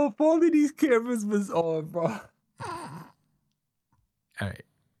 Yo, if only these cameras was on, bro. All right.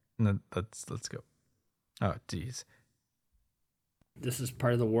 No, let's go. Oh, jeez. This is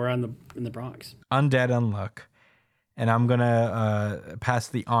part of the war in the Bronx. Undead Unluck. And I'm gonna pass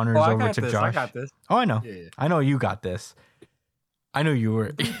the honors Oh, I over got to this. Josh. I got this. Oh, I know. Yeah. I know you got this. I know you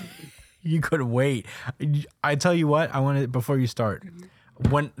were. You couldn't wait. I tell you what. I want to before you start.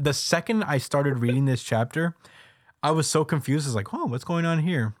 When the second I started reading this chapter, I was so confused. I was like, "Oh, what's going on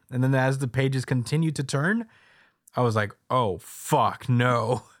here?" And then as the pages continued to turn, I was like, "Oh, fuck,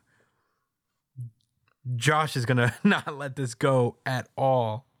 no." Josh is gonna not let this go at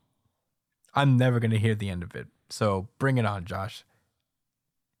all. I'm never gonna hear the end of it. So bring it on, Josh.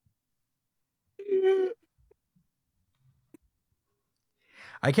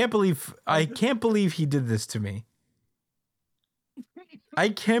 I can't believe he did this to me. I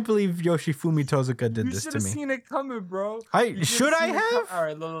can't believe Yoshifumi Tozuka did You this should to have me. seen it coming, bro. Should I have? All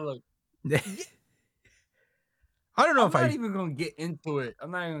right, look. I don't know I'm not even gonna get into it.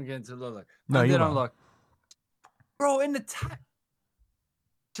 I'm not even gonna get into it. Look. No, you won't. Look. Bro, in the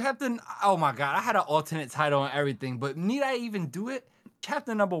chapter, oh my god, I had an alternate title and everything, but need I even do it?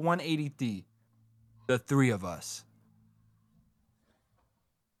 Chapter number 183, the three of us.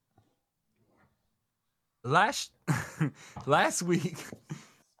 Last week,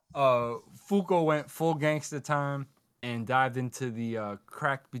 Fuko went full gangster time and dived into the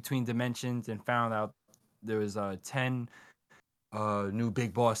crack between dimensions and found out there was 10 new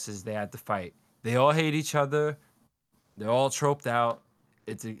big bosses they had to fight. They all hate each other. They're all troped out.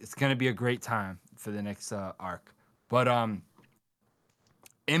 It's gonna be a great time for the next arc. But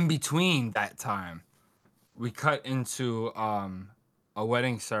in between that time, we cut into a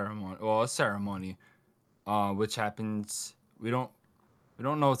wedding ceremony. Well, a ceremony, which happens. We don't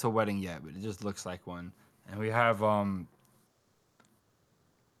know it's a wedding yet, but it just looks like one. And we have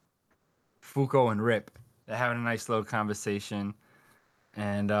Fuko and Rip. They're having a nice little conversation,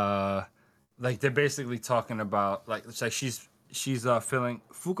 and like they're basically talking about like it's like she's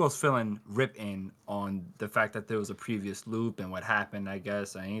Fuko's filling Rip in on the fact that there was a previous loop and what happened, I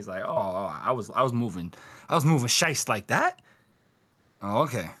guess. And he's like, "Oh, I was moving shice like that." Oh,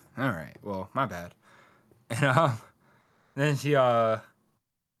 okay, all right. Well, my bad. And then he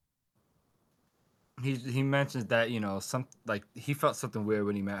mentions that some like he felt something weird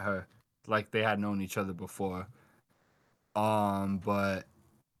when he met her, like they had known each other before. But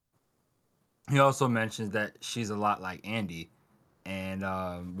he also mentions that she's a lot like Andy, and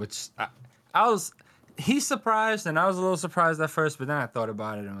which he's surprised, and I was a little surprised at first, but then I thought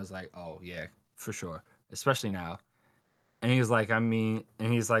about it and was like, oh yeah, for sure, especially now. And he was like, and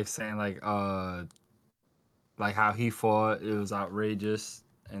he's like saying like how he fought, it was outrageous,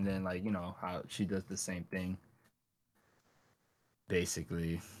 and then like how she does the same thing,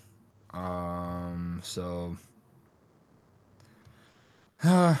 basically. So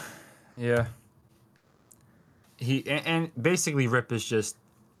yeah. And basically Rip is just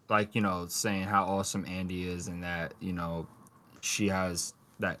like saying how awesome Andy is and that she has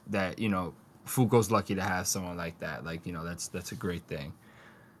that Fuko's lucky to have someone like that, like that's a great thing.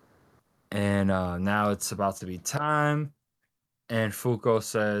 And now it's about to be time, and Fuko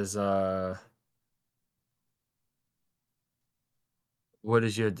says what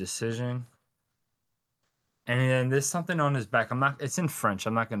is your decision? And then there's something on his back. It's in French.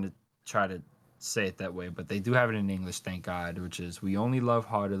 I'm not going to try to say it that way, but they do have it in English, thank God, which is, we only love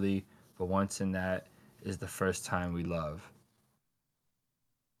heartily, but once in that is the first time we love.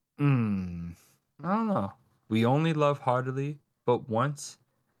 I don't know. We only love heartily, but once,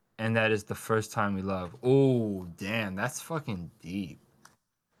 and that is the first time we love. Oh, damn, that's fucking deep.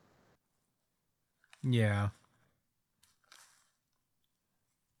 Yeah.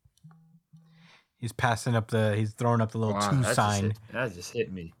 He's throwing up the little two sign. That just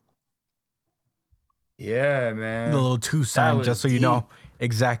hit me. Yeah, man. The little two sign, just so you know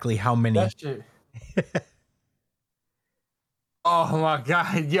exactly how many. That shit. Oh my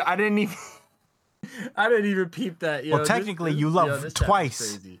god! Yeah, I didn't even peep that. Well, technically, you love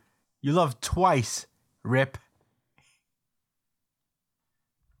twice. You love twice, Rip.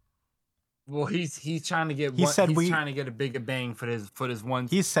 Well, he's trying to get. He's trying to get a bigger bang for his one.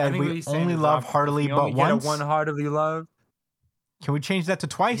 He said we only love heartily, but once. One heartily love. Can we change that to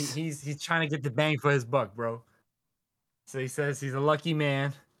twice? He's trying to get the bang for his buck, bro. So he says he's a lucky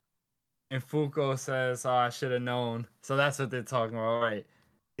man, and Fuko says, "Oh, I should have known." So that's what they're talking about, right?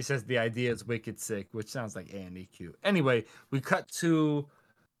 He says the idea is wicked sick, which sounds like Andy cute. Anyway, we cut to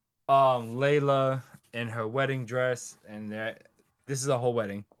Layla in her wedding dress, and this is a whole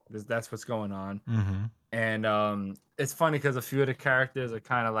wedding. That's what's going on. Mm-hmm. And it's funny because a few of the characters are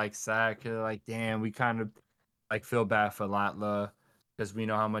kind of like sad, cause they're like, damn, we kind of like feel bad for Latla because we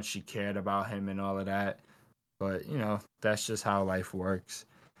know how much she cared about him and all of that. But you know, that's just how life works.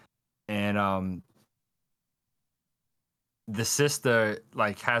 And the sister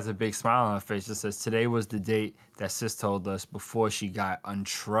like has a big smile on her face that says today was the date that sis told us before she got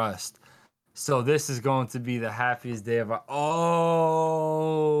untrust. So this is going to be the happiest day of our.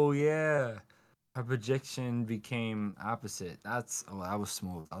 Oh yeah, her projection became opposite. That was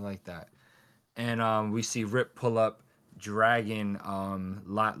smooth. I like that. And we see Rip pull up, dragging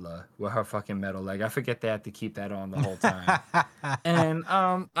Latla with her fucking metal leg. I forget they had to keep that on the whole time. And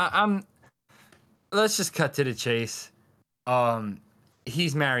I'm let's just cut to the chase.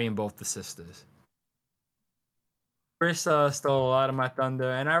 He's marrying both the sisters. Chris stole a lot of my thunder,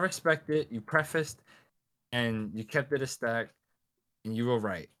 and I respect it. You prefaced and you kept it a stack, and you were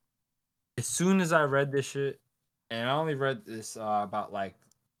right. As soon as I read this shit, and I only read this about like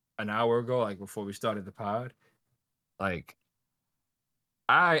an hour ago, like before we started the pod, like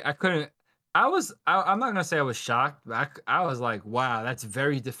I couldn't. I'm not gonna say I was shocked, but I was like, wow, that's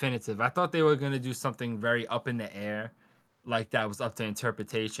very definitive. I thought they were gonna do something very up in the air, like that was up to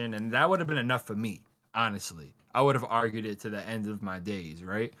interpretation, and that would have been enough for me. Honestly, I would have argued it to the end of my days,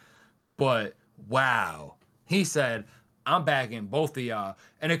 right? But wow, he said, I'm bagging both of y'all.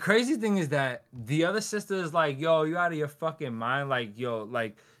 And the crazy thing is that the other sister is like, yo, you out of your fucking mind? Like, yo,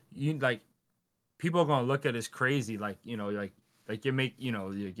 like you like people are gonna look at us crazy, like, you know, like you're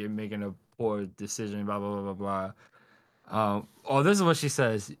making a poor decision, blah blah blah blah blah. Oh, this is what she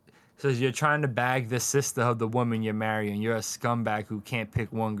says. Says you're trying to bag the sister of the woman you're marrying. You're a scumbag who can't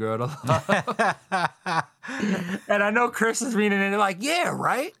pick one girl to love. And I know Chris is reading it like, yeah,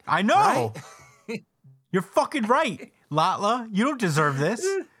 right. I know. Right? You're fucking right, Latla. You don't deserve this.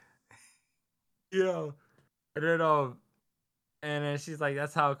 Yeah. And then she's like,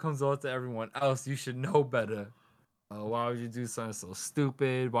 that's how it comes on to everyone else. You should know better. Why would you do something so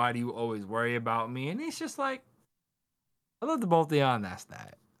stupid? Why do you always worry about me? And it's just like, I love the both of y'all, and that's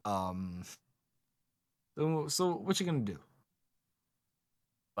that. So what you gonna do?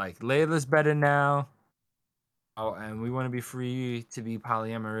 Like, Layla's better now. Oh, and we want to be free to be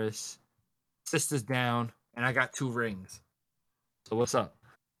polyamorous. Sister's down, and I got 2 rings. So what's up?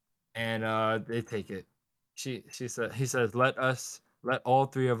 And they take it. He says, let all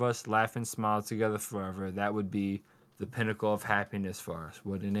 3 of us laugh and smile together forever. That would be the pinnacle of happiness for us,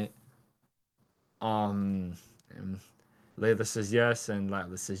 wouldn't it? And Layla says yes, and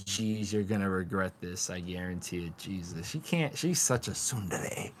Layla says, geez, you're gonna regret this, I guarantee it. Jesus, she's such a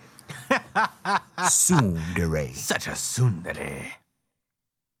tsundere. Tsundere. Such a tsundere.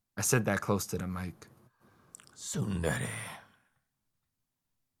 I said that close to the mic. Tsundere.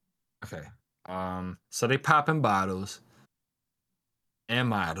 Okay. So they popping bottles and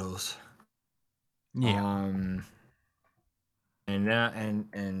models. Yeah. And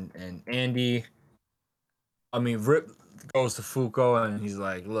Andy, I mean, Rip goes to Fuko and he's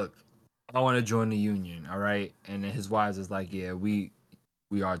like, look, I want to join the union, all right? And then his wives is like, yeah, we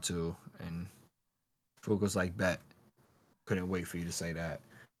are too. And Fuko's like, bet. Couldn't wait for you to say that.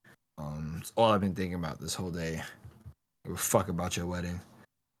 It's all I've been thinking about this whole day. Give a fuck about your wedding.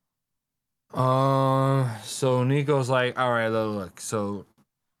 So Nico's like, all right, look. So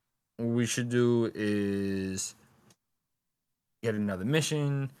what we should do is get another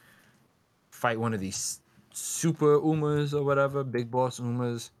mission, fight one of these super Umas or whatever, big boss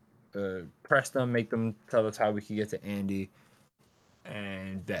Umas, press them, make them tell us how we can get to Andy,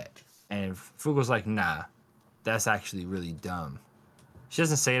 and bet. And Fugo's like, nah, that's actually really dumb. She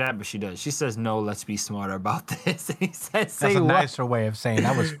doesn't say that, but she does. She says, no, let's be smarter about this. And he says, That's say a what? nicer way of saying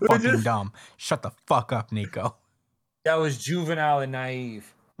that was fucking dumb. Shut the fuck up, Nico. That was juvenile and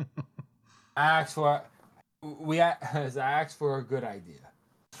naive. I asked for a good idea.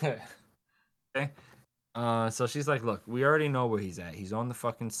 Okay. So she's like, look, we already know where he's at. He's on the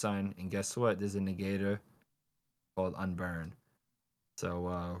fucking sun, and guess what? There's a negator called Unburn.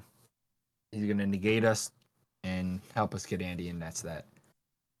 So he's gonna negate us and help us get Andy, and that's that.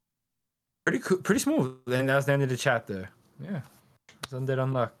 Pretty cool, pretty smooth. And that's the end of the chapter. Yeah. It's undead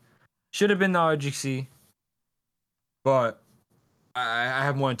unluck. Should have been the RGC, but I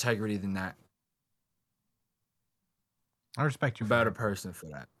have more integrity than that. I respect you. A better person for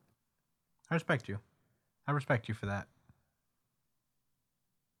that. I respect you. I respect you for that.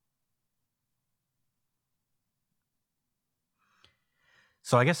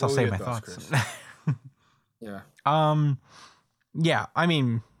 So I guess I'll say my thoughts. Yeah. Yeah. I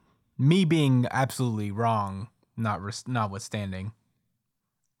mean, me being absolutely wrong, notwithstanding.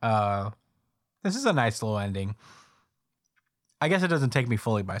 This is a nice little ending. I guess it doesn't take me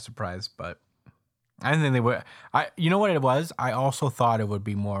fully by surprise, but I didn't think they would. You know what it was? I also thought it would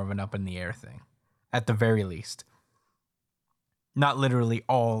be more of an up in the air thing, at the very least. Not literally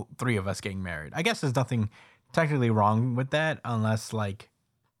all three of us getting married. I guess there's nothing technically wrong with that, unless like,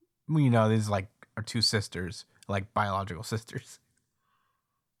 these like are two sisters, like biological sisters.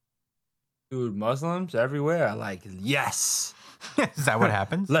 Dude, Muslims everywhere are like, yes, Is that what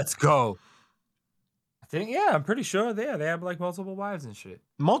happens? let's go. I think, yeah, I'm pretty sure they have like multiple wives and shit.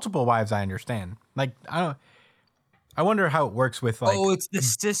 Multiple wives, I understand. Like, I wonder how it works with like. Oh, it's the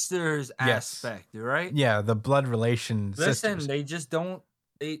sisters Yes. aspect, right? Yeah, the blood relation Listen, sisters. they just don't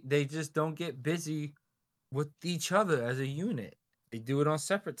get busy with each other as a unit. They do it on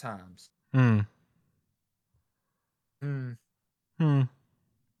separate times. Hmm. Hmm. Hmm.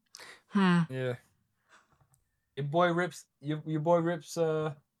 Hmm. Yeah. Your boy rips. Your boy rips.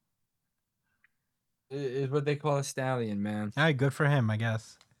 Is what they call a stallion, man. All right, good for him, I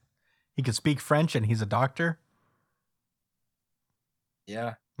guess. He can speak French and he's a doctor.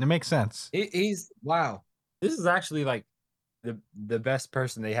 Yeah. It makes sense. He's wow. This is actually like the best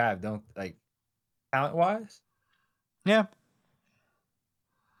person they have. Don't like talent wise. Yeah.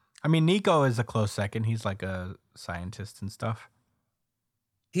 I mean, Nico is a close second. He's like a scientist and stuff.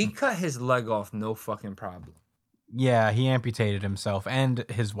 He cut his leg off, no fucking problem. Yeah, he amputated himself and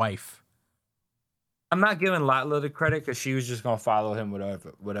his wife. I'm not giving Latla the credit because she was just gonna follow him,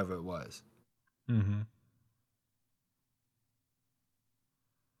 whatever it was. Mm-hmm.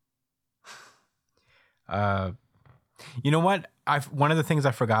 You know what? One of the things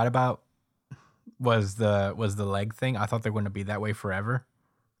I forgot about was the leg thing. I thought they were going to be that way forever,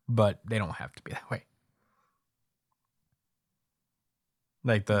 but they don't have to be that way.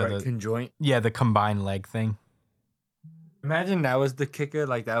 Like the conjoint. Yeah, the combined leg thing. Imagine that was the kicker.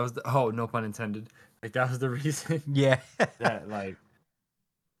 Like that was no pun intended. Like that was the reason Yeah. that like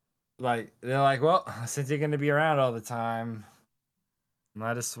they're like, well, since you're gonna be around all the time,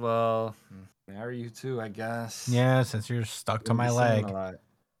 might as well marry you too, I guess. Yeah, since you're stuck to We'll my be seeing leg. a lot.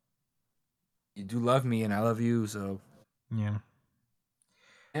 You do love me, and I love you, so Yeah.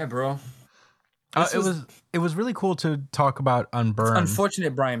 yeah, bro. It was really cool to talk about Unburn.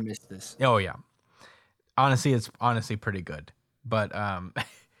 Unfortunate Brian missed this. Oh yeah. Honestly, it's pretty good. But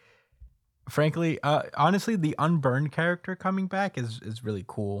frankly, honestly, the Unburned character coming back is really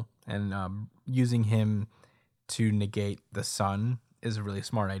cool, and using him to negate the sun is a really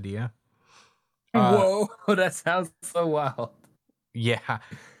smart idea. Whoa, that sounds so wild. Yeah.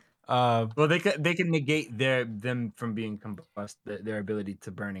 Well, they can negate them from being combust, their ability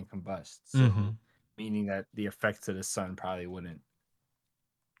to burn and combust. So, meaning that the effects of the sun probably wouldn't.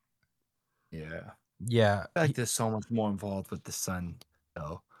 Yeah. Yeah. I feel like there's so much more involved with the sun,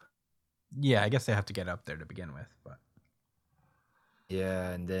 though. Yeah, I guess they have to get up there to begin with, but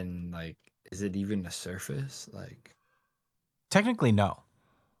Yeah, and then like, is it even the surface? Like, technically no.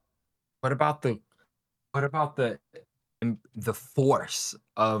 what about the force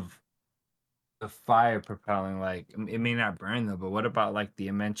of the fire propelling? Like, it may not burn though, but what about like the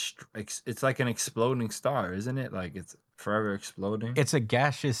immense? It's like an exploding star, isn't it? Like it's forever exploding. It's a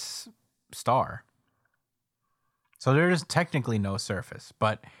gaseous star. So there is technically no surface,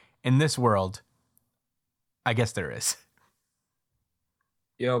 but in this world, I guess there is.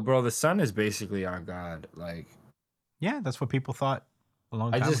 Yo, bro, the sun is basically our god. Like, yeah, that's what people thought a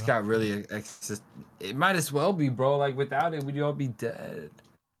long time ago. I just got really it might as well be, bro. Like without it, we'd all be dead.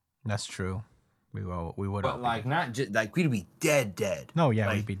 That's true. We would. But like, not just like we'd be dead. No, yeah,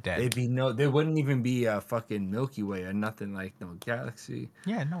 like, we'd be dead. There'd be there wouldn't even be a fucking Milky Way or nothing, like no galaxy.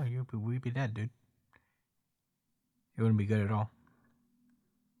 Yeah, no, we'd be dead, dude. It wouldn't be good at all.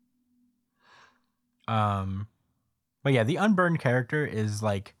 But yeah, the Unburned character is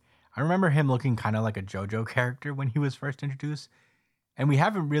like, I remember him looking kind of like a JoJo character when he was first introduced, and we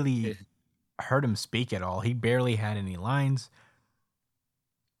haven't really heard him speak at all. He barely had any lines.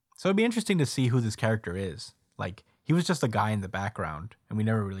 So it'd be interesting to see who this character is. Like, he was just a guy in the background, and we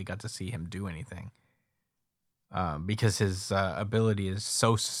never really got to see him do anything. Because his ability is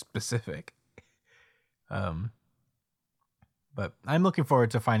so specific. But I'm looking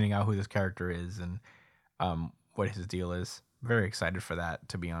forward to finding out who this character is and what his deal is. Very excited for that,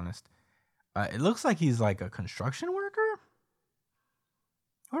 to be honest. It looks like he's like a construction worker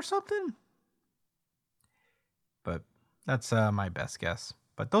or something. But that's my best guess.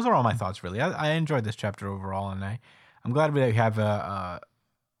 But those are all my thoughts, really. I enjoyed this chapter overall, and I'm glad we have a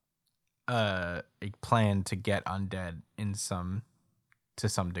plan to get undead to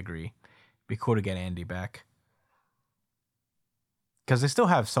some degree. Be cool to get Andy back. Because they still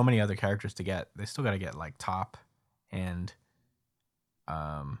have so many other characters to get. They still got to get like Top and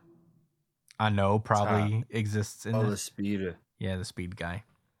I know Top. probably exists in Oh, the this. speeder. Yeah, the speed guy.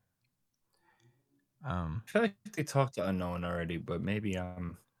 I feel like they talked to Unknown already, but maybe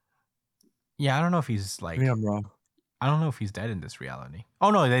Yeah, I don't know if he's like. maybe I'm wrong. I don't know if he's dead in this reality. Oh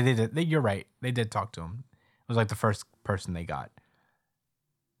no, they did. You're right. They did talk to him. It was like the first person they got.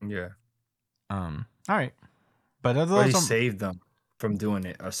 Yeah. All right, but are Or he those saved them from doing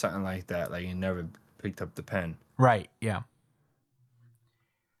it or something like that. Like he never picked up the pen. right? Yeah.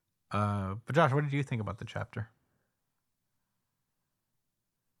 But Josh, what did you think about the chapter?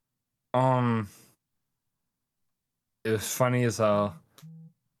 It was funny as hell,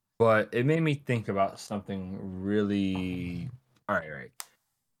 but it made me think about something really. All right.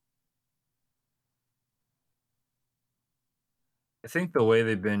 I think the way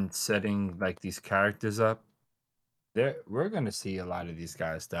they've been setting like these characters up, we're gonna see a lot of these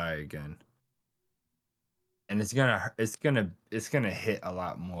guys die again, and it's gonna hit a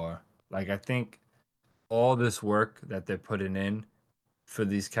lot more. Like I think all this work that they're putting in for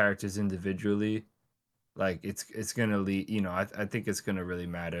these characters individually, like it's gonna lead. I think it's gonna really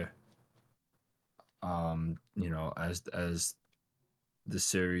matter. As the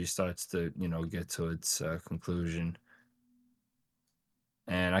series starts to get to its conclusion.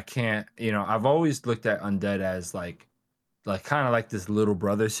 And I can't, I've always looked at Undead as like kind of like this little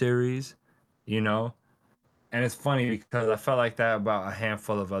brother series, you know? And it's funny because I felt like that about a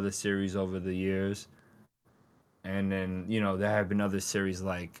handful of other series over the years. And then, there have been other series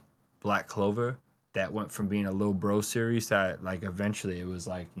like Black Clover that went from being a little bro series that like eventually it was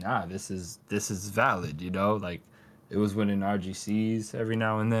like, nah, this is valid, Like it was winning RGCs every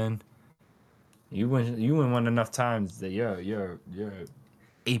now and then. You win one enough times that you're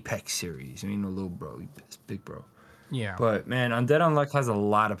Apex series. You ain't no little bro, it's big bro. Yeah. But man, Undead Unluck has a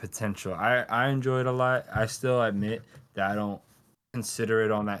lot of potential. I enjoy it a lot. I still admit that I don't consider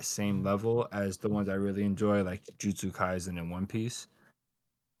it on that same level as the ones I really enjoy, like Jujutsu Kaisen and One Piece.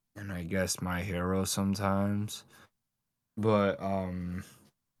 And I guess My Hero sometimes. But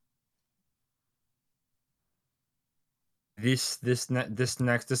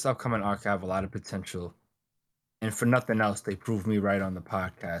this upcoming arc have a lot of potential. And for nothing else, they proved me right on the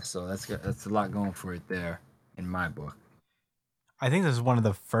podcast. So that's a lot going for it there in my book. I think this is one of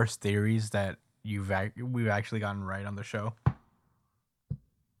the first theories that we've actually gotten right on the show.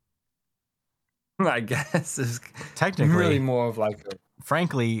 I guess it's Technically, really more of like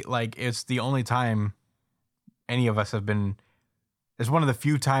frankly, like it's the only time any of us have been. It's one of the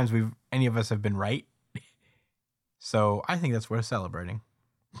few times any of us have been right. So I think that's worth celebrating.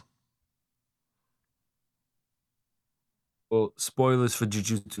 well, spoilers for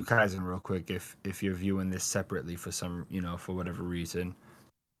Jujutsu Kaisen real quick if you're viewing this separately for some, for whatever reason.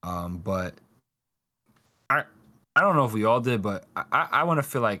 But I don't know if we all did, but I want to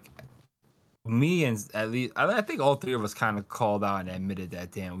feel like me and at least I think all three of us kind of called out and admitted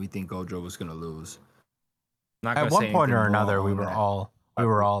that damn we think Gojo was gonna lose. Not At gonna one say point anything or more another, we on were that.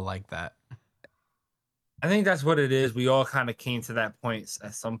 all like that. I think that's what it is. We all kind of came to that point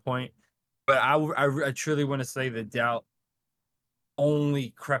at some point. But I truly want to say the doubt only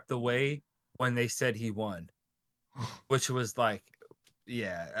crept away when they said he won, which was like,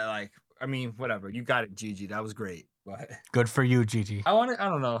 yeah, like I mean, whatever. You got it, Gigi. That was great. But Good for you, Gigi. I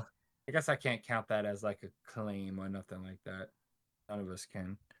don't know. I guess I can't count that as like a claim or nothing like that. None of us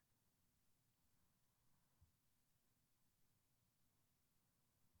can.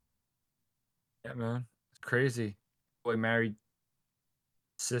 Yeah, man. It's crazy. Boy married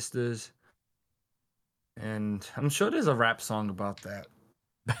sisters. And I'm sure there's a rap song about that.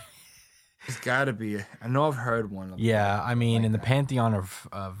 There's gotta be. I know I've heard one. Yeah, I mean, like in the that. pantheon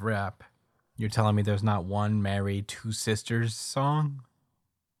of rap, you're telling me there's not one married two sisters song?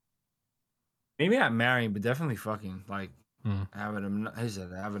 Maybe not marrying, but definitely fucking like Hmm. having a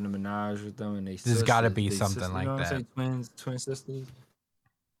menage with them, and they There's got to be they something sisters, like what I'm that. saying? Twin sisters.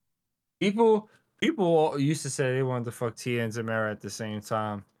 People used to say they wanted to fuck Tia and Tamara at the same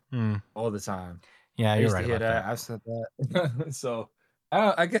time Hmm. all the time. Yeah, I you're used right to hear about that. that. I've said that. So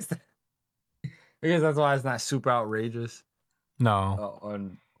I guess that's why it's not super outrageous No.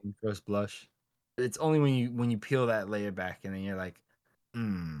 on first blush. It's only when you peel that layer back and then you're like,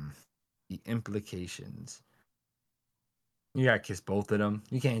 the implications. You gotta kiss both of them.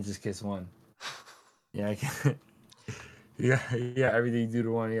 You can't just kiss one. Yeah, I can't. Yeah, everything you do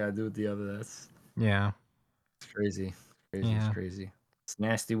to one, you gotta do with the other. That's Yeah. it's crazy. It's Yeah. crazy. It's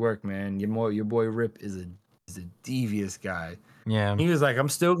nasty work, man. Your boy Rip is a devious guy. Yeah. He was like, I'm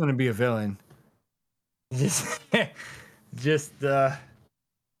still gonna be a villain. Just just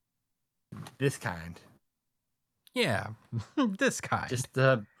this kind. Yeah. This kind. Just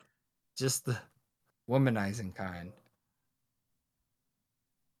just the womanizing kind.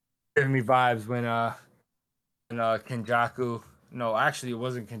 Giving me vibes when Kenjaku. No, actually, it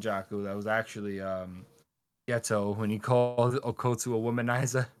wasn't Kenjaku. That was actually Geto when he called Okotsu a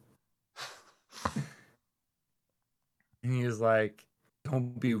womanizer. And he was like,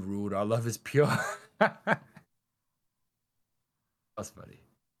 "Don't be rude. Our love is pure." That's funny.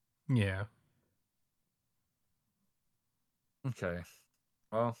 Yeah. Okay.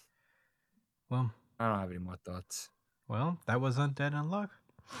 Well, Well, I don't have any more thoughts. that was Undead Unluck.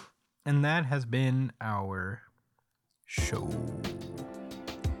 And that has been our show.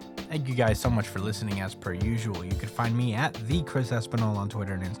 Thank you guys so much for listening as per usual. You can find me at the Chris Espinal on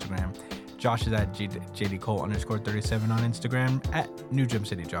Twitter and Instagram. Josh is at JDCole_37 on Instagram, at New Gym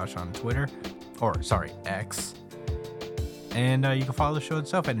City Josh on Twitter, X. And you can follow the show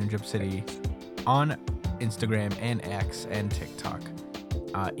itself at New Gym City on Instagram and X and TikTok.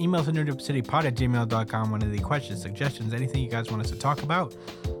 Email to newgympcitypod@gmail.com. One of the questions, suggestions, anything you guys want us to talk about.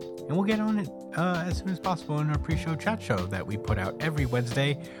 And we'll get on it as soon as possible in our pre-show chat show that we put out every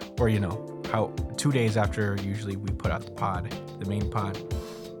Wednesday, or 2 days after usually we put out the main pod.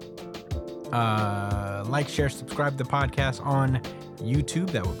 Like, share, subscribe to the podcast on YouTube.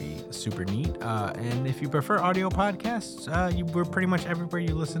 That would be super neat. And if you prefer audio podcasts, we're pretty much everywhere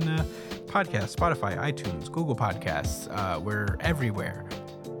you listen to podcasts: Spotify, iTunes, Google Podcasts. We're everywhere.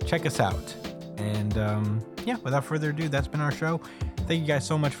 Check us out. And without further ado, that's been our show. Thank you guys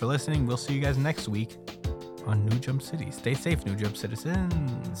so much for listening. We'll see you guys next week on New Jump City. Stay safe, New Jump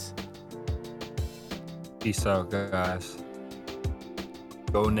citizens. Peace out, guys.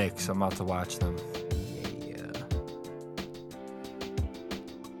 Go Knicks. I'm about to watch them.